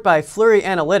report by Flurry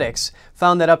Analytics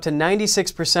found that up to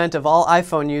 96% of all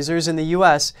iPhone users in the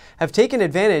U.S. have taken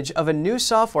advantage of a new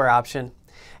software option.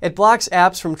 It blocks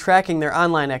apps from tracking their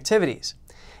online activities.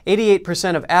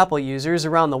 88% of Apple users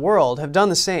around the world have done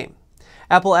the same.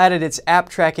 Apple added its app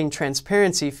tracking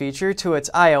transparency feature to its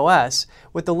iOS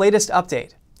with the latest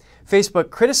update. Facebook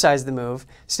criticized the move,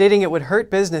 stating it would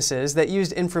hurt businesses that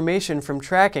used information from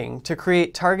tracking to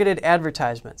create targeted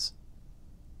advertisements.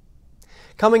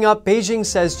 Coming up, Beijing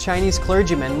says Chinese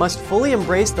clergymen must fully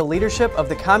embrace the leadership of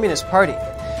the Communist Party.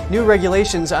 New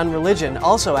regulations on religion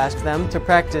also ask them to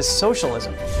practice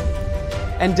socialism.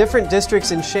 And different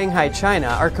districts in Shanghai, China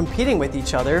are competing with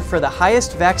each other for the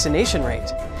highest vaccination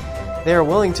rate. They are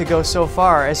willing to go so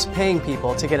far as paying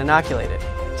people to get inoculated.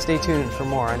 Stay tuned for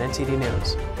more on NTD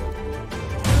News.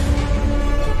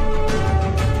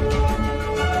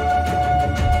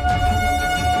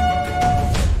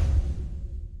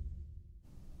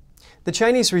 The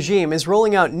Chinese regime is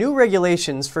rolling out new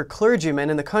regulations for clergymen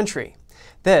in the country.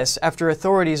 This after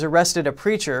authorities arrested a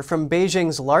preacher from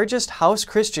Beijing's largest house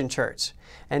Christian church.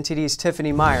 NTD's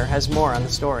Tiffany Meyer has more on the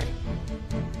story.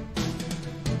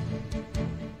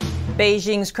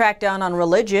 Beijing's crackdown on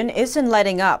religion isn't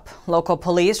letting up. Local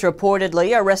police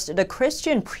reportedly arrested a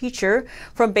Christian preacher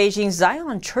from Beijing's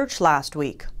Zion Church last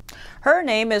week. Her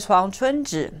name is Huang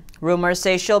Chunzhi. Rumors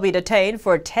say she'll be detained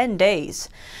for 10 days.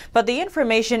 But the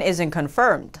information isn't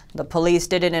confirmed. The police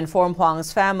didn't inform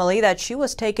Huang's family that she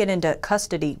was taken into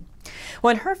custody.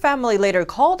 When her family later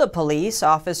called the police,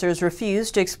 officers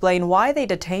refused to explain why they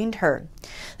detained her.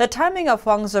 The timing of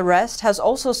Huang's arrest has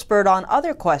also spurred on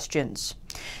other questions.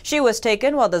 She was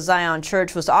taken while the Zion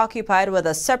Church was occupied with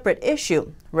a separate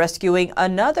issue, rescuing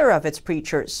another of its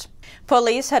preachers.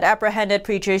 Police had apprehended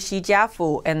preacher Xi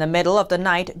Jiafu in the middle of the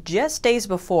night just days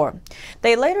before.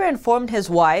 They later informed his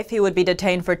wife he would be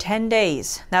detained for 10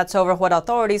 days. That's over what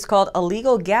authorities called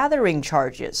illegal gathering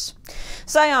charges.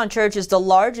 Zion Church is the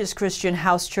largest Christian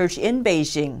house church in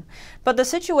Beijing, but the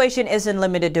situation isn't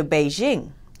limited to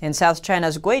Beijing. In South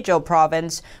China's Guizhou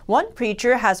province, one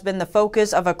preacher has been the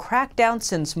focus of a crackdown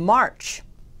since March.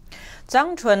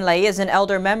 Zhang Chunlei is an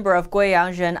elder member of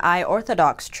Guiyang Ren'ai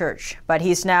Orthodox Church, but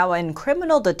he's now in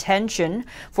criminal detention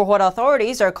for what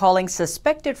authorities are calling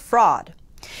suspected fraud.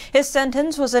 His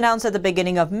sentence was announced at the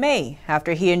beginning of May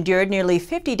after he endured nearly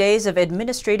 50 days of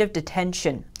administrative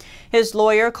detention. His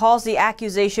lawyer calls the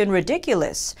accusation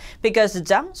ridiculous because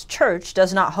Zhang's church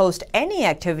does not host any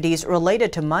activities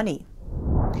related to money.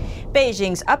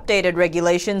 Beijing's updated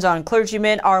regulations on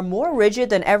clergymen are more rigid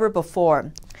than ever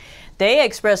before. They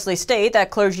expressly state that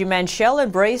clergymen shall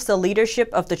embrace the leadership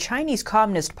of the Chinese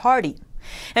Communist Party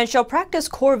and shall practice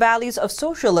core values of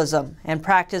socialism and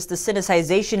practice the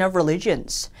sinicization of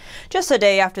religions. Just a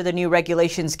day after the new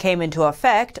regulations came into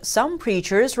effect, some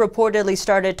preachers reportedly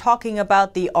started talking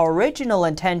about the original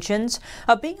intentions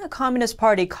of being a Communist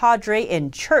Party cadre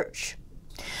in church.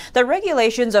 The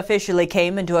regulations officially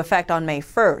came into effect on May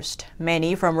 1st.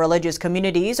 Many from religious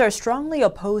communities are strongly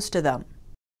opposed to them.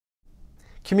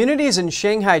 Communities in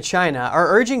Shanghai, China are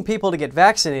urging people to get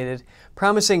vaccinated,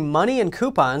 promising money and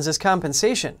coupons as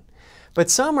compensation. But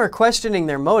some are questioning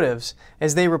their motives,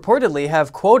 as they reportedly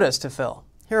have quotas to fill.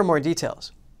 Here are more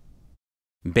details.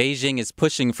 Beijing is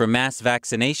pushing for mass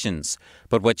vaccinations,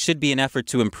 but what should be an effort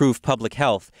to improve public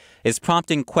health is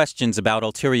prompting questions about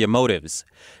ulterior motives.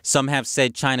 Some have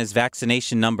said China's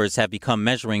vaccination numbers have become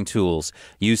measuring tools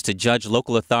used to judge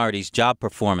local authorities' job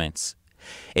performance.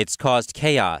 It's caused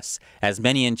chaos, as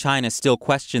many in China still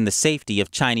question the safety of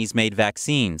Chinese-made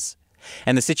vaccines.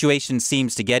 And the situation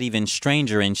seems to get even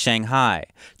stranger in Shanghai,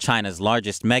 China's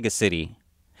largest megacity.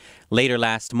 Later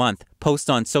last month, posts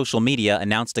on social media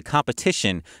announced a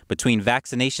competition between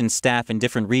vaccination staff in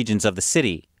different regions of the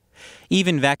city.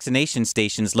 Even vaccination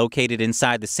stations located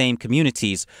inside the same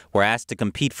communities were asked to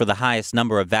compete for the highest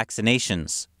number of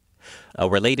vaccinations. A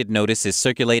related notice is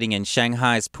circulating in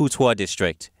Shanghai's Putuo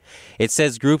district. It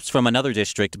says groups from another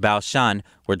district, Baoshan,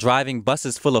 were driving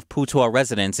buses full of Putuo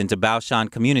residents into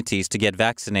Baoshan communities to get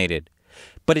vaccinated.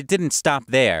 But it didn't stop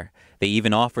there. They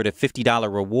even offered a $50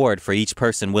 reward for each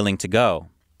person willing to go.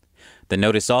 The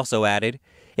notice also added,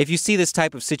 "If you see this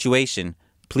type of situation,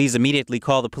 please immediately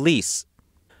call the police."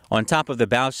 On top of the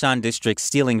Baoshan district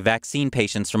stealing vaccine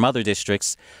patients from other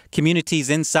districts, communities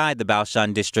inside the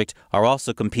Baoshan district are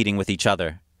also competing with each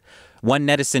other. One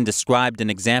netizen described an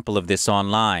example of this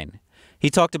online. He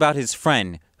talked about his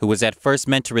friend, who was at first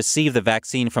meant to receive the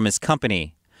vaccine from his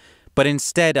company. But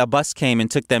instead, a bus came and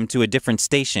took them to a different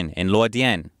station in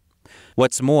Luodian.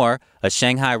 What's more, a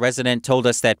Shanghai resident told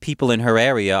us that people in her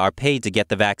area are paid to get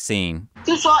the vaccine.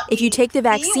 If you take the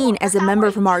vaccine as a member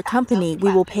from our company,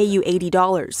 we will pay you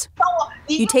 $80.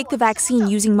 You take the vaccine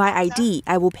using my ID,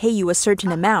 I will pay you a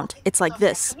certain amount. It's like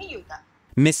this.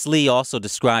 Miss Lee also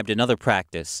described another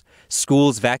practice,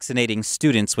 schools vaccinating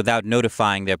students without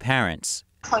notifying their parents.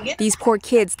 These poor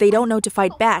kids, they don't know to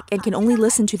fight back and can only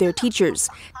listen to their teachers.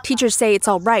 Teachers say it's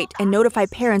all right and notify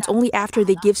parents only after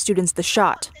they give students the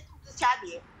shot.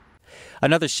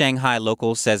 Another Shanghai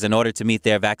local says in order to meet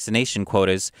their vaccination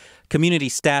quotas, community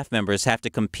staff members have to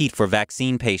compete for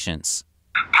vaccine patients.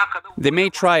 They may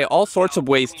try all sorts of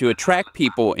ways to attract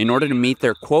people in order to meet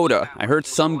their quota. I heard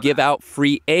some give out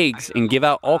free eggs and give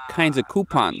out all kinds of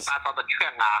coupons.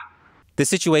 The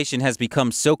situation has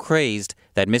become so crazed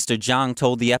that Mr. Zhang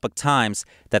told the Epoch Times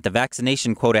that the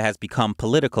vaccination quota has become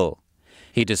political.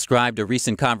 He described a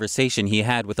recent conversation he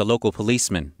had with a local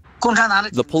policeman.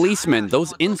 The policemen,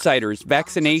 those insiders,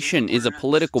 vaccination is a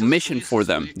political mission for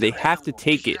them. They have to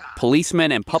take it.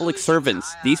 Policemen and public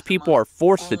servants, these people are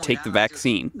forced to take the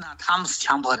vaccine.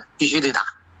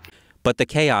 But the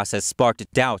chaos has sparked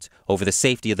doubt over the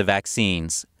safety of the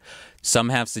vaccines. Some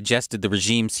have suggested the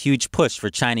regime's huge push for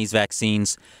Chinese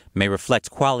vaccines may reflect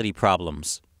quality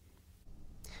problems.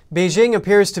 Beijing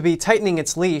appears to be tightening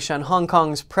its leash on Hong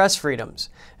Kong's press freedoms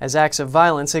as acts of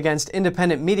violence against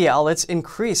independent media outlets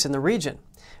increase in the region.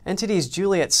 NTD's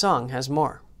Juliet Song has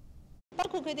more.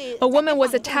 A woman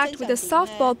was attacked with a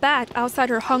softball bat outside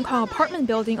her Hong Kong apartment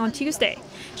building on Tuesday.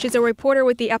 She's a reporter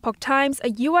with the Epoch Times, a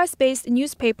U.S.-based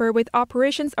newspaper with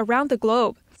operations around the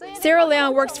globe. Sarah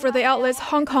Liang works for the outlet's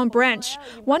Hong Kong branch,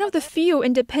 one of the few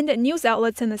independent news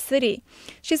outlets in the city.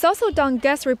 She's also done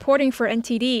guest reporting for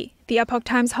NTD. The Epoch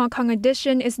Times Hong Kong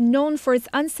edition is known for its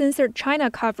uncensored China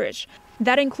coverage.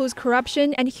 That includes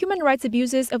corruption and human rights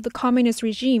abuses of the communist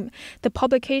regime. The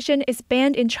publication is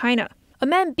banned in China. A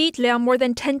man beat Liang more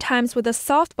than 10 times with a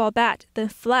softball bat, then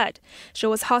fled. She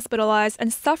was hospitalized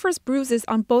and suffers bruises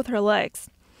on both her legs.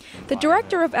 The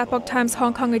director of Epoch Times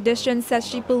Hong Kong edition says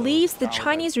she believes the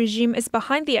Chinese regime is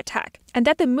behind the attack and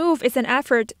that the move is an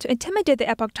effort to intimidate the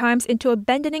Epoch Times into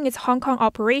abandoning its Hong Kong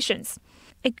operations.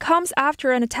 It comes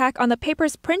after an attack on the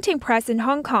paper's printing press in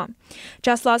Hong Kong.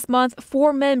 Just last month,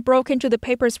 4 men broke into the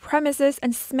paper's premises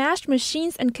and smashed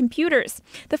machines and computers.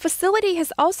 The facility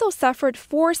has also suffered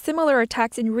 4 similar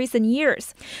attacks in recent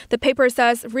years. The paper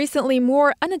says recently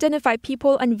more unidentified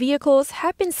people and vehicles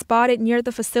have been spotted near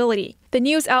the facility. The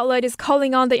news outlet is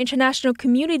calling on the international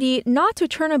community not to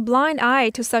turn a blind eye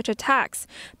to such attacks,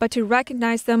 but to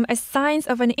recognize them as signs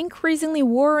of an increasingly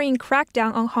worrying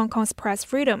crackdown on Hong Kong's press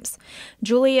freedoms.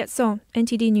 Juliet Song,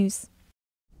 NTD News.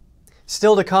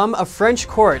 Still to come, a French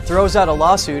court throws out a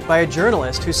lawsuit by a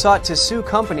journalist who sought to sue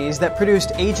companies that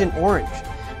produced Agent Orange.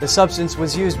 The substance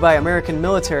was used by American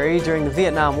military during the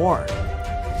Vietnam War.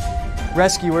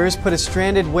 Rescuers put a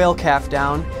stranded whale calf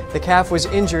down. The calf was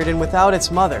injured and without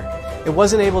its mother. It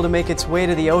wasn't able to make its way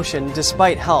to the ocean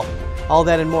despite help. All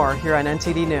that and more here on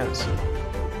NTD News.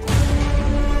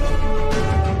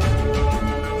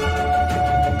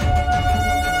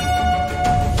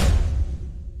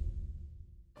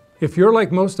 If you're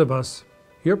like most of us,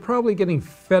 you're probably getting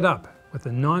fed up with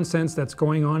the nonsense that's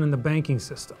going on in the banking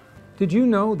system. Did you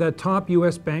know that top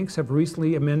U.S. banks have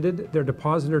recently amended their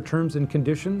depositor terms and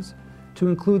conditions to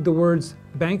include the words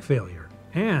bank failure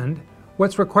and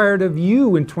what's required of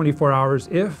you in 24 hours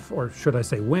if, or should I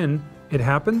say when, it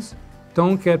happens?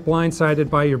 Don't get blindsided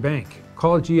by your bank.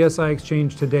 Call GSI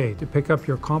Exchange today to pick up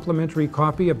your complimentary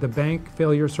copy of the Bank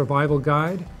Failure Survival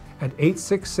Guide at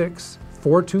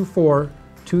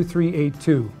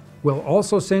 866-424-2382. We'll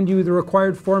also send you the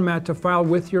required format to file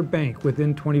with your bank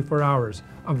within 24 hours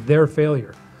of their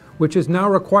failure, which is now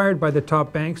required by the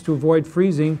top banks to avoid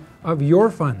freezing of your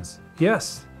funds.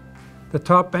 Yes, the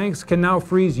top banks can now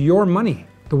freeze your money.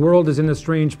 The world is in a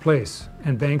strange place,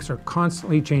 and banks are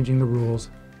constantly changing the rules.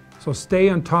 So stay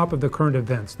on top of the current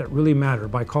events that really matter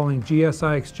by calling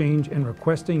GSI Exchange and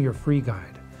requesting your free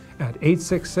guide at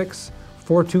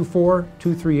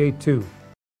 866-424-2382.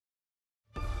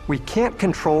 We can't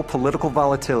control political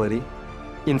volatility,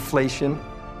 inflation,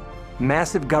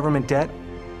 massive government debt,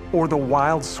 or the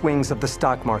wild swings of the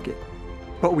stock market.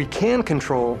 But we can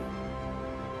control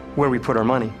where we put our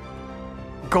money.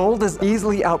 Gold is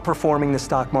easily outperforming the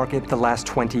stock market the last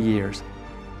 20 years.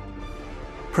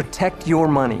 Protect your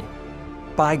money.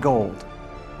 Buy gold.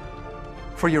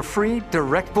 For your free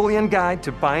direct bullion guide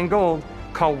to buying gold,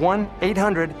 call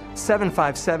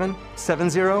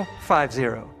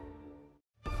 1-800-757-7050.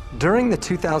 During the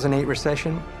 2008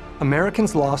 recession,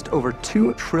 Americans lost over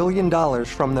 $2 trillion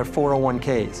from their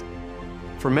 401ks.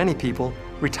 For many people,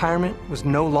 retirement was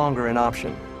no longer an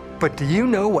option. But do you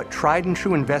know what tried and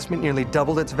true investment nearly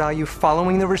doubled its value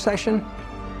following the recession?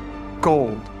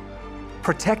 Gold.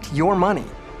 Protect your money.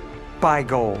 Buy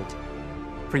gold.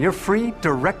 For your free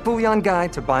direct bullion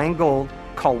guide to buying gold,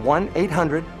 call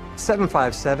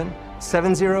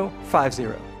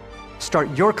 1-800-757-7050.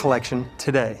 Start your collection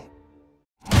today.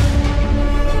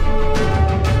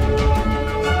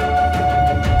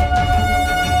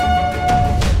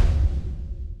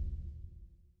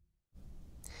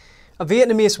 A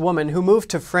Vietnamese woman who moved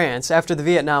to France after the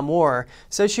Vietnam War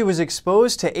says she was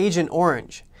exposed to Agent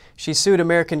Orange. She sued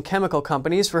American chemical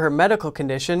companies for her medical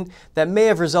condition that may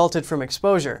have resulted from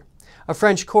exposure. A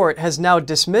French court has now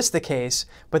dismissed the case,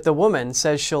 but the woman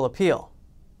says she'll appeal.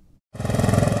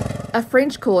 A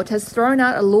French court has thrown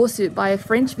out a lawsuit by a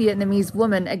French-Vietnamese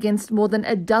woman against more than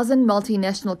a dozen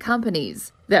multinational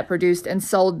companies that produced and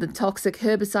sold the toxic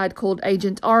herbicide called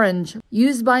Agent Orange,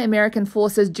 used by American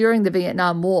forces during the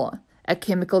Vietnam War, a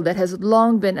chemical that has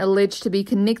long been alleged to be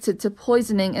connected to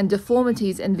poisoning and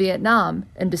deformities in Vietnam,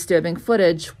 in disturbing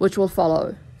footage which will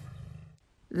follow.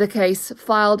 The case,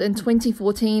 filed in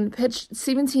 2014, pitched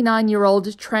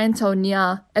 79-year-old Tran Tho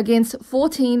Nha against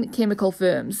 14 chemical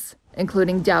firms,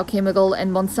 including Dow Chemical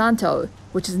and Monsanto,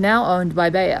 which is now owned by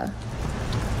Bayer.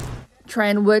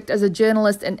 Tran worked as a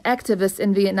journalist and activist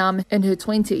in Vietnam in her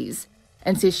 20s,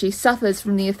 and says she suffers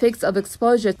from the effects of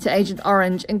exposure to Agent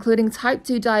Orange, including type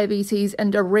 2 diabetes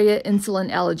and a rare insulin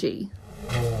allergy.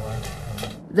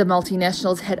 The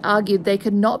multinationals had argued they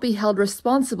could not be held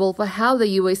responsible for how the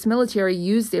US military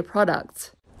used their products.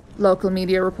 Local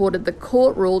media reported the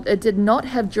court ruled it did not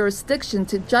have jurisdiction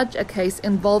to judge a case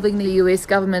involving the US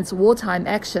government's wartime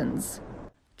actions.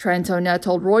 Tran Tho Nha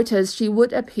told Reuters she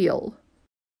would appeal.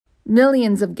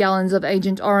 Millions of gallons of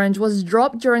Agent Orange was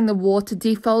dropped during the war to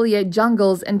defoliate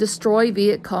jungles and destroy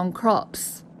Viet Cong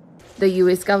crops. The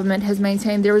US government has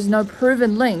maintained there is no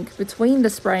proven link between the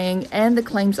spraying and the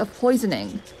claims of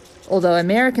poisoning, although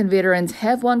American veterans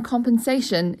have won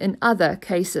compensation in other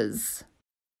cases.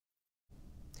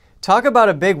 Talk about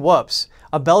a big whoops.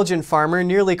 A Belgian farmer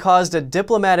nearly caused a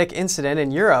diplomatic incident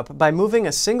in Europe by moving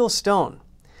a single stone.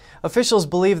 Officials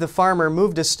believe the farmer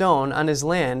moved a stone on his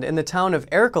land in the town of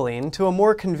Erkeline to a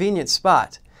more convenient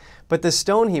spot. But the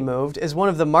stone he moved is one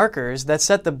of the markers that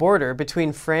set the border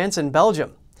between France and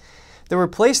Belgium. They were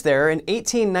placed there in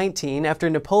 1819 after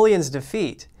Napoleon's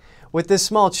defeat. With this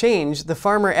small change, the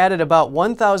farmer added about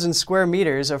 1,000 square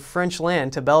meters of French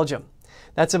land to Belgium.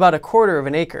 That's about a quarter of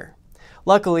an acre.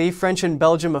 Luckily, French and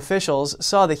Belgium officials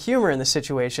saw the humor in the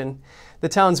situation. The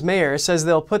town's mayor says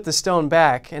they'll put the stone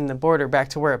back and the border back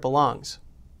to where it belongs.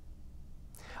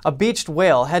 A beached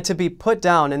whale had to be put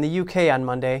down in the UK on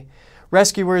Monday.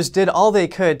 Rescuers did all they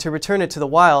could to return it to the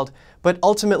wild, but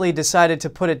ultimately decided to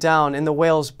put it down in the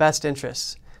whale's best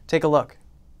interests. Take a look.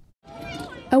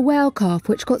 A whale calf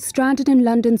which got stranded in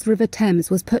London's River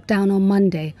Thames was put down on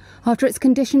Monday after its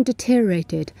condition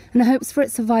deteriorated and hopes for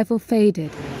its survival faded.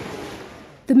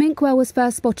 The minke whale was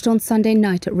first spotted on Sunday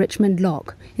night at Richmond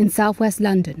Lock in southwest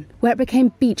London, where it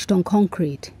became beached on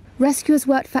concrete. Rescuers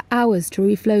worked for hours to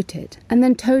refloat it and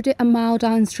then towed it a mile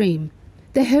downstream.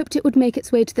 They hoped it would make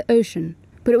its way to the ocean,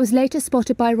 but it was later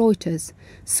spotted by Reuters,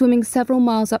 swimming several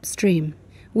miles upstream.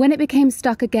 When it became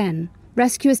stuck again,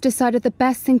 rescuers decided the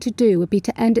best thing to do would be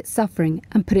to end its suffering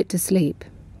and put it to sleep.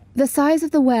 The size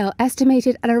of the whale,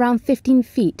 estimated at around 15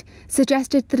 feet,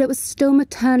 suggested that it was still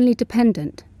maternally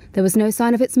dependent. There was no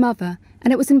sign of its mother,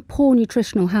 and it was in poor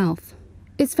nutritional health.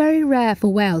 It's very rare for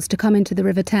whales to come into the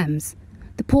River Thames.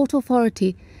 The Port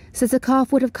Authority says the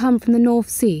calf would have come from the North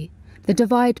Sea, the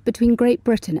divide between Great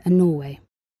Britain and Norway.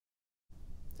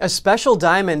 A special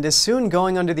diamond is soon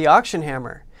going under the auction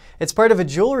hammer. It's part of a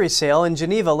jewelry sale in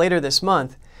Geneva later this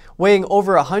month. Weighing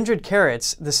over 100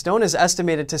 carats, the stone is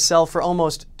estimated to sell for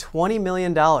almost $20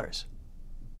 million.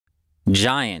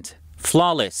 Giant,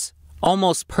 flawless,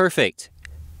 almost perfect.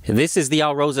 This is the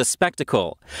Alrosa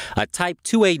Spectacle, a Type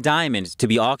 2A diamond to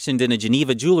be auctioned in a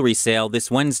Geneva jewelry sale this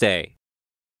Wednesday.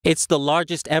 It's the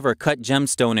largest ever cut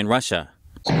gemstone in Russia.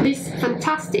 This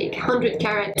fantastic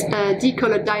 100-carat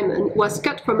decolored diamond was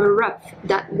cut from a rough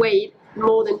that weighed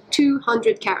more than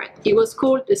 200 carats. It was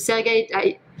called the Sergei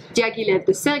Diaghilev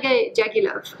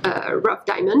rough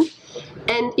diamond,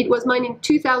 and it was mined in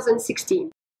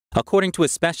 2016. According to a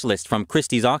specialist from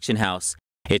Christie's auction house,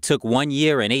 it took 1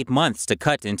 year and 8 months to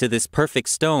cut into this perfect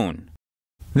stone.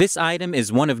 This item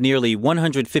is one of nearly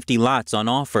 150 lots on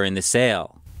offer in the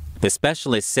sale. The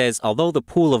specialist says although the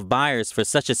pool of buyers for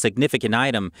such a significant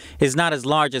item is not as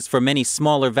large as for many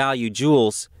smaller value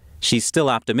jewels, she's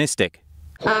still optimistic.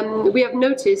 We have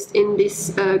noticed in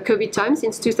this COVID time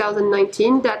since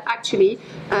 2019 that actually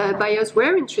buyers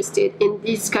were interested in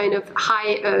this kind of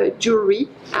high jewelry,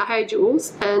 high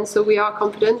jewels, and so we are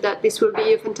confident that this will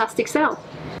be a fantastic sale.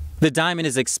 The diamond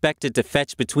is expected to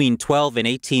fetch between 12 and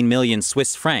 18 million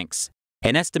Swiss francs,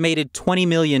 an estimated $20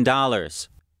 million.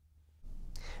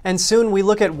 And soon we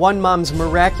look at one mom's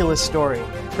miraculous story.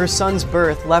 Her son's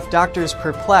birth left doctors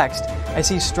perplexed as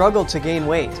he struggled to gain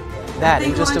weight. That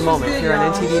in just a moment here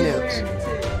on NTD News.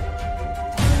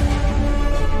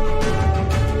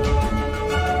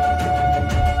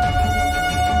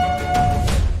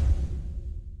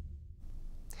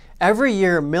 Every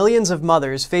year, millions of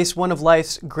mothers face one of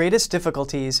life's greatest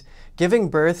difficulties, giving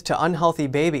birth to unhealthy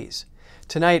babies.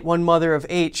 Tonight, one mother of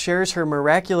 8 shares her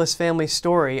miraculous family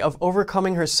story of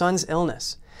overcoming her son's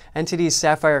illness. NTD's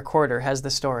Sapphire Corder has the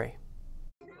story.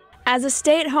 As a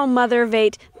stay-at-home mother of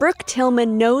 8, Brooke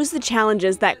Tillman knows the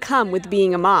challenges that come with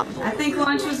being a mom. I think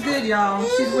lunch was good, y'all.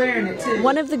 She's wearing it, too.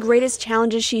 One of the greatest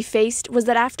challenges she faced was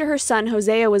that after her son,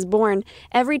 Hosea, was born,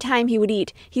 every time he would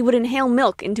eat, he would inhale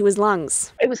milk into his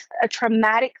lungs. It was a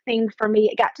traumatic thing for me.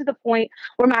 It got to the point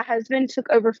where my husband took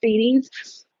over feedings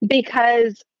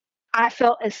because I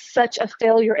felt as such a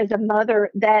failure as a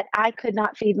mother that I could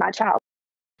not feed my child.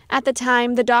 At the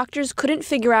time, the doctors couldn't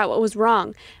figure out what was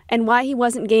wrong and why he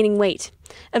wasn't gaining weight.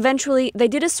 Eventually, they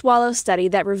did a swallow study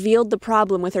that revealed the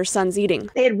problem with her son's eating.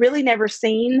 They had really never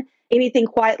seen anything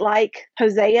quite like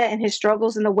Hosea and his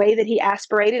struggles and the way that he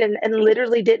aspirated and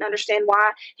literally didn't understand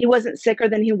why he wasn't sicker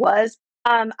than he was.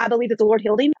 I believe that the Lord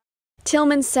healed him.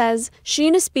 Tillman says she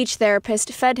and a speech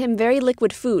therapist fed him very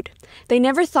liquid food. They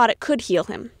never thought it could heal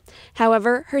him.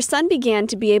 However, her son began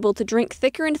to be able to drink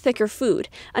thicker and thicker food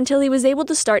until he was able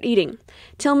to start eating.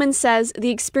 Tillman says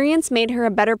the experience made her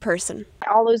a better person.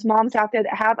 All those moms out there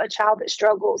that have a child that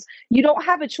struggles, you don't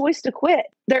have a choice to quit.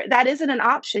 That isn't an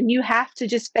option. You have to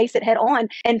just face it head on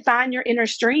and find your inner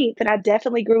strength. And I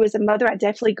definitely grew as a mother. I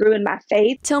definitely grew in my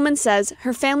faith. Tillman says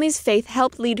her family's faith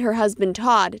helped lead her husband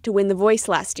Todd to win The Voice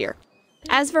last year.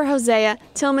 As for Hosea,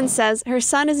 Tillman says her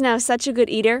son is now such a good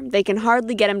eater, they can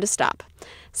hardly get him to stop.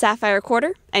 Sapphire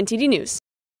Corder, NTD News.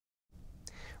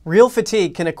 Real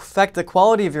fatigue can affect the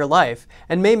quality of your life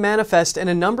and may manifest in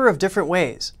a number of different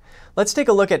ways. Let's take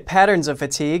a look at patterns of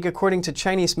fatigue according to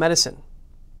Chinese medicine.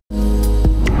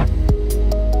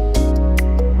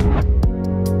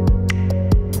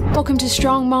 Welcome to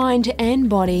Strong Mind and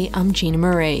Body. I'm Gina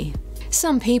Marie.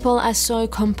 Some people are so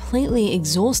completely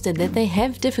exhausted that they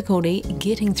have difficulty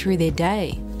getting through their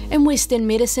day. In Western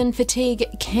medicine, fatigue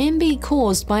can be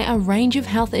caused by a range of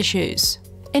health issues.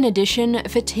 In addition,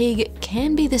 fatigue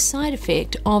can be the side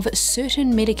effect of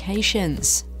certain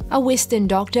medications. A Western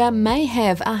doctor may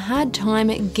have a hard time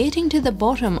getting to the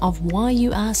bottom of why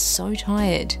you are so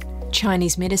tired.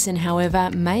 Chinese medicine, however,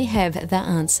 may have the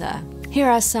answer. Here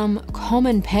are some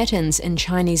common patterns in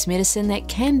Chinese medicine that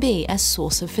can be a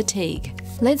source of fatigue.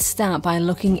 Let's start by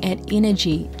looking at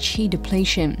energy, qi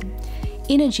depletion.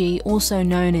 Energy, also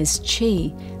known as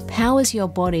qi, powers your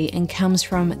body and comes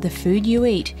from the food you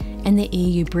eat and the air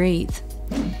you breathe.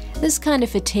 This kind of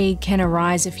fatigue can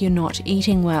arise if you're not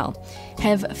eating well,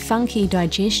 have funky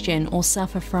digestion, or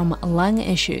suffer from lung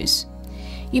issues.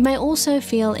 You may also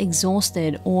feel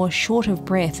exhausted or short of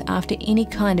breath after any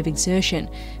kind of exertion,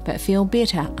 but feel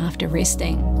better after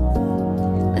resting.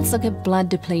 Let's look at blood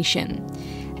depletion.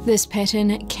 This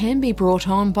pattern can be brought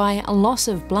on by a loss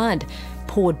of blood,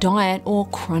 poor diet, or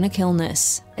chronic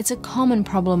illness. It's a common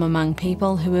problem among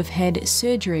people who have had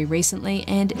surgery recently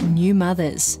and new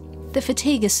mothers. The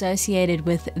fatigue associated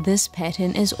with this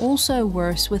pattern is also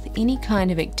worse with any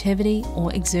kind of activity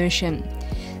or exertion.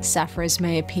 Sufferers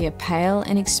may appear pale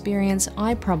and experience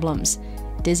eye problems,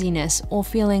 dizziness, or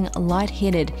feeling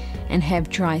lightheaded, and have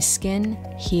dry skin,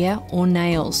 hair, or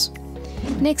nails.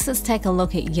 Next, let's take a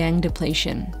look at yang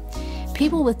depletion.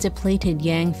 People with depleted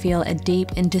yang feel a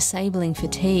deep and disabling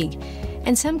fatigue,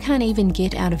 and some can't even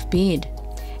get out of bed.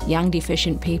 Yang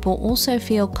deficient people also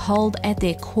feel cold at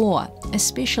their core,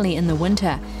 especially in the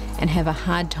winter, and have a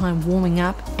hard time warming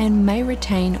up and may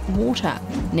retain water.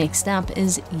 Next up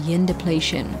is yin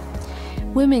depletion.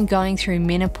 Women going through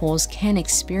menopause can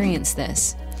experience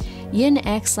this. Yin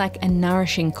acts like a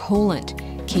nourishing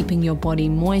coolant, keeping your body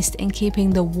moist and keeping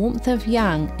the warmth of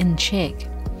yang in check.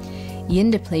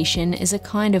 Yin depletion is a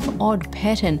kind of odd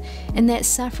pattern in that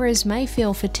sufferers may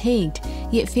feel fatigued,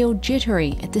 yet feel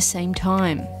jittery at the same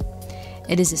time.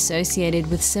 It is associated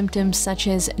with symptoms such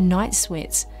as night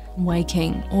sweats,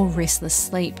 waking or restless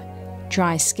sleep,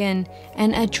 dry skin,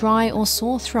 and a dry or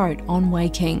sore throat on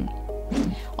waking.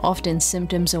 Often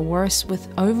symptoms are worse with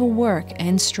overwork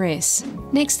and stress.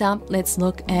 Next up, let's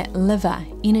look at liver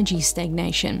energy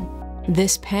stagnation.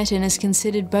 This pattern is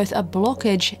considered both a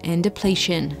blockage and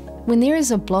depletion. When there is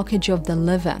a blockage of the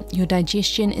liver, your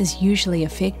digestion is usually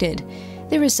affected.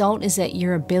 The result is that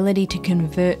your ability to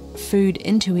convert food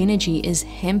into energy is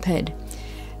hampered.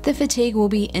 The fatigue will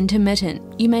be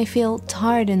intermittent. You may feel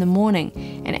tired in the morning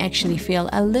and actually feel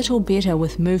a little better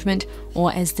with movement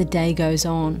or as the day goes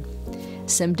on.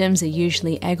 Symptoms are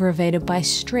usually aggravated by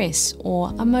stress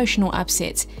or emotional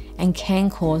upsets and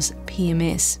can cause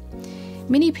PMS.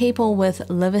 Many people with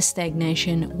liver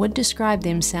stagnation would describe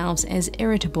themselves as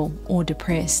irritable or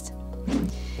depressed.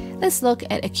 Let's look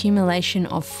at accumulation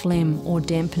of phlegm or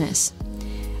dampness.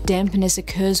 Dampness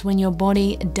occurs when your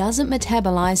body doesn't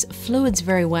metabolize fluids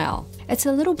very well. It's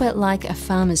a little bit like a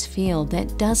farmer's field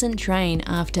that doesn't drain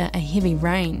after a heavy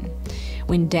rain.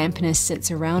 When dampness sits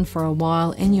around for a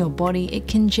while in your body, it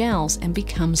congels and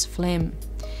becomes phlegm.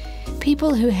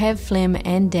 People who have phlegm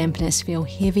and dampness feel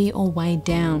heavy or weighed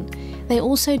down. They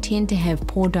also tend to have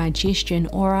poor digestion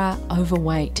or are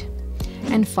overweight.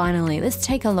 And finally, let's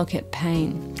take a look at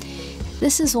pain.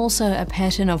 This is also a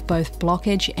pattern of both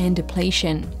blockage and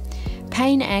depletion.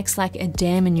 Pain acts like a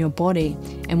dam in your body,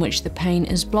 in which the pain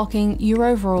is blocking your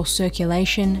overall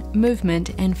circulation, movement,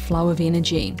 and flow of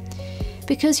energy.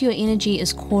 Because your energy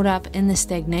is caught up in the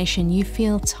stagnation, you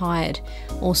feel tired.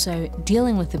 Also,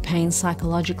 dealing with the pain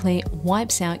psychologically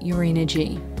wipes out your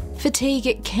energy.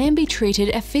 Fatigue can be treated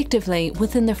effectively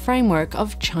within the framework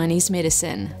of Chinese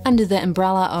medicine. Under the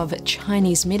umbrella of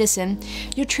Chinese medicine,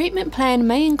 your treatment plan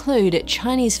may include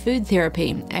Chinese food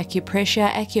therapy,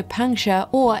 acupressure, acupuncture,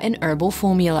 or an herbal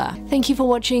formula. Thank you for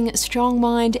watching Strong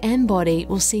Mind and Body.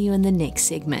 We'll see you in the next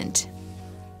segment.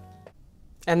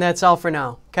 And that's all for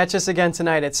now. Catch us again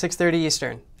tonight at 6:30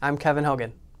 Eastern. I'm Kevin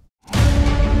Hogan.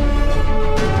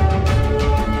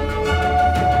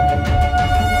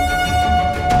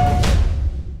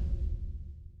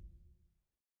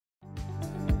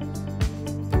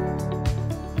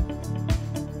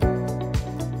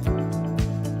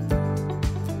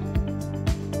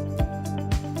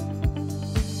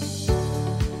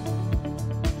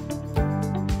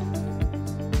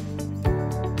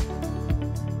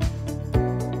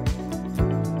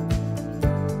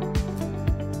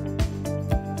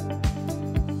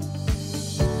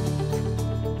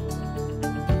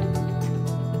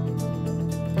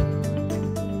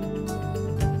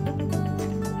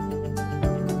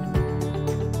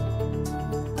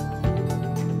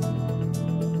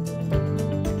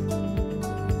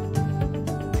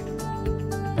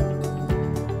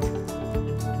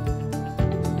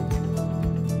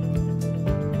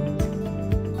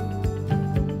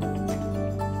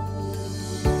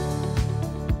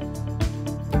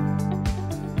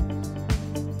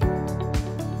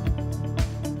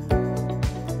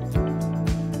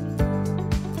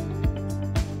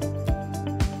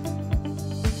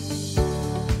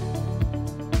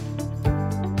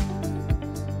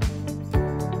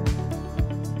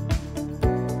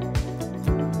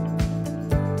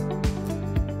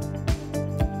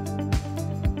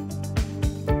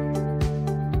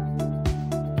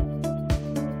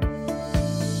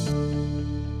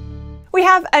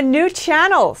 have a new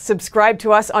channel. Subscribe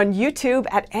to us on YouTube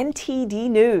at NTD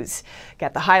News.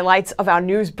 Get the highlights of our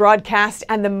news broadcast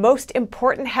and the most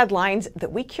important headlines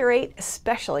that we curate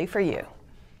especially for you.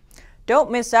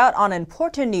 Don't miss out on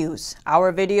important news.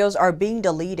 Our videos are being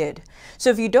deleted. So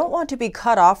if you don't want to be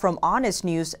cut off from honest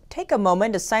news, take a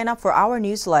moment to sign up for our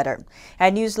newsletter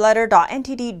at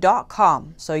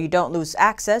newsletter.ntd.com so you don't lose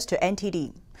access to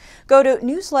NTD. Go to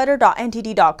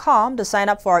newsletter.ntd.com to sign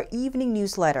up for our evening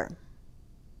newsletter.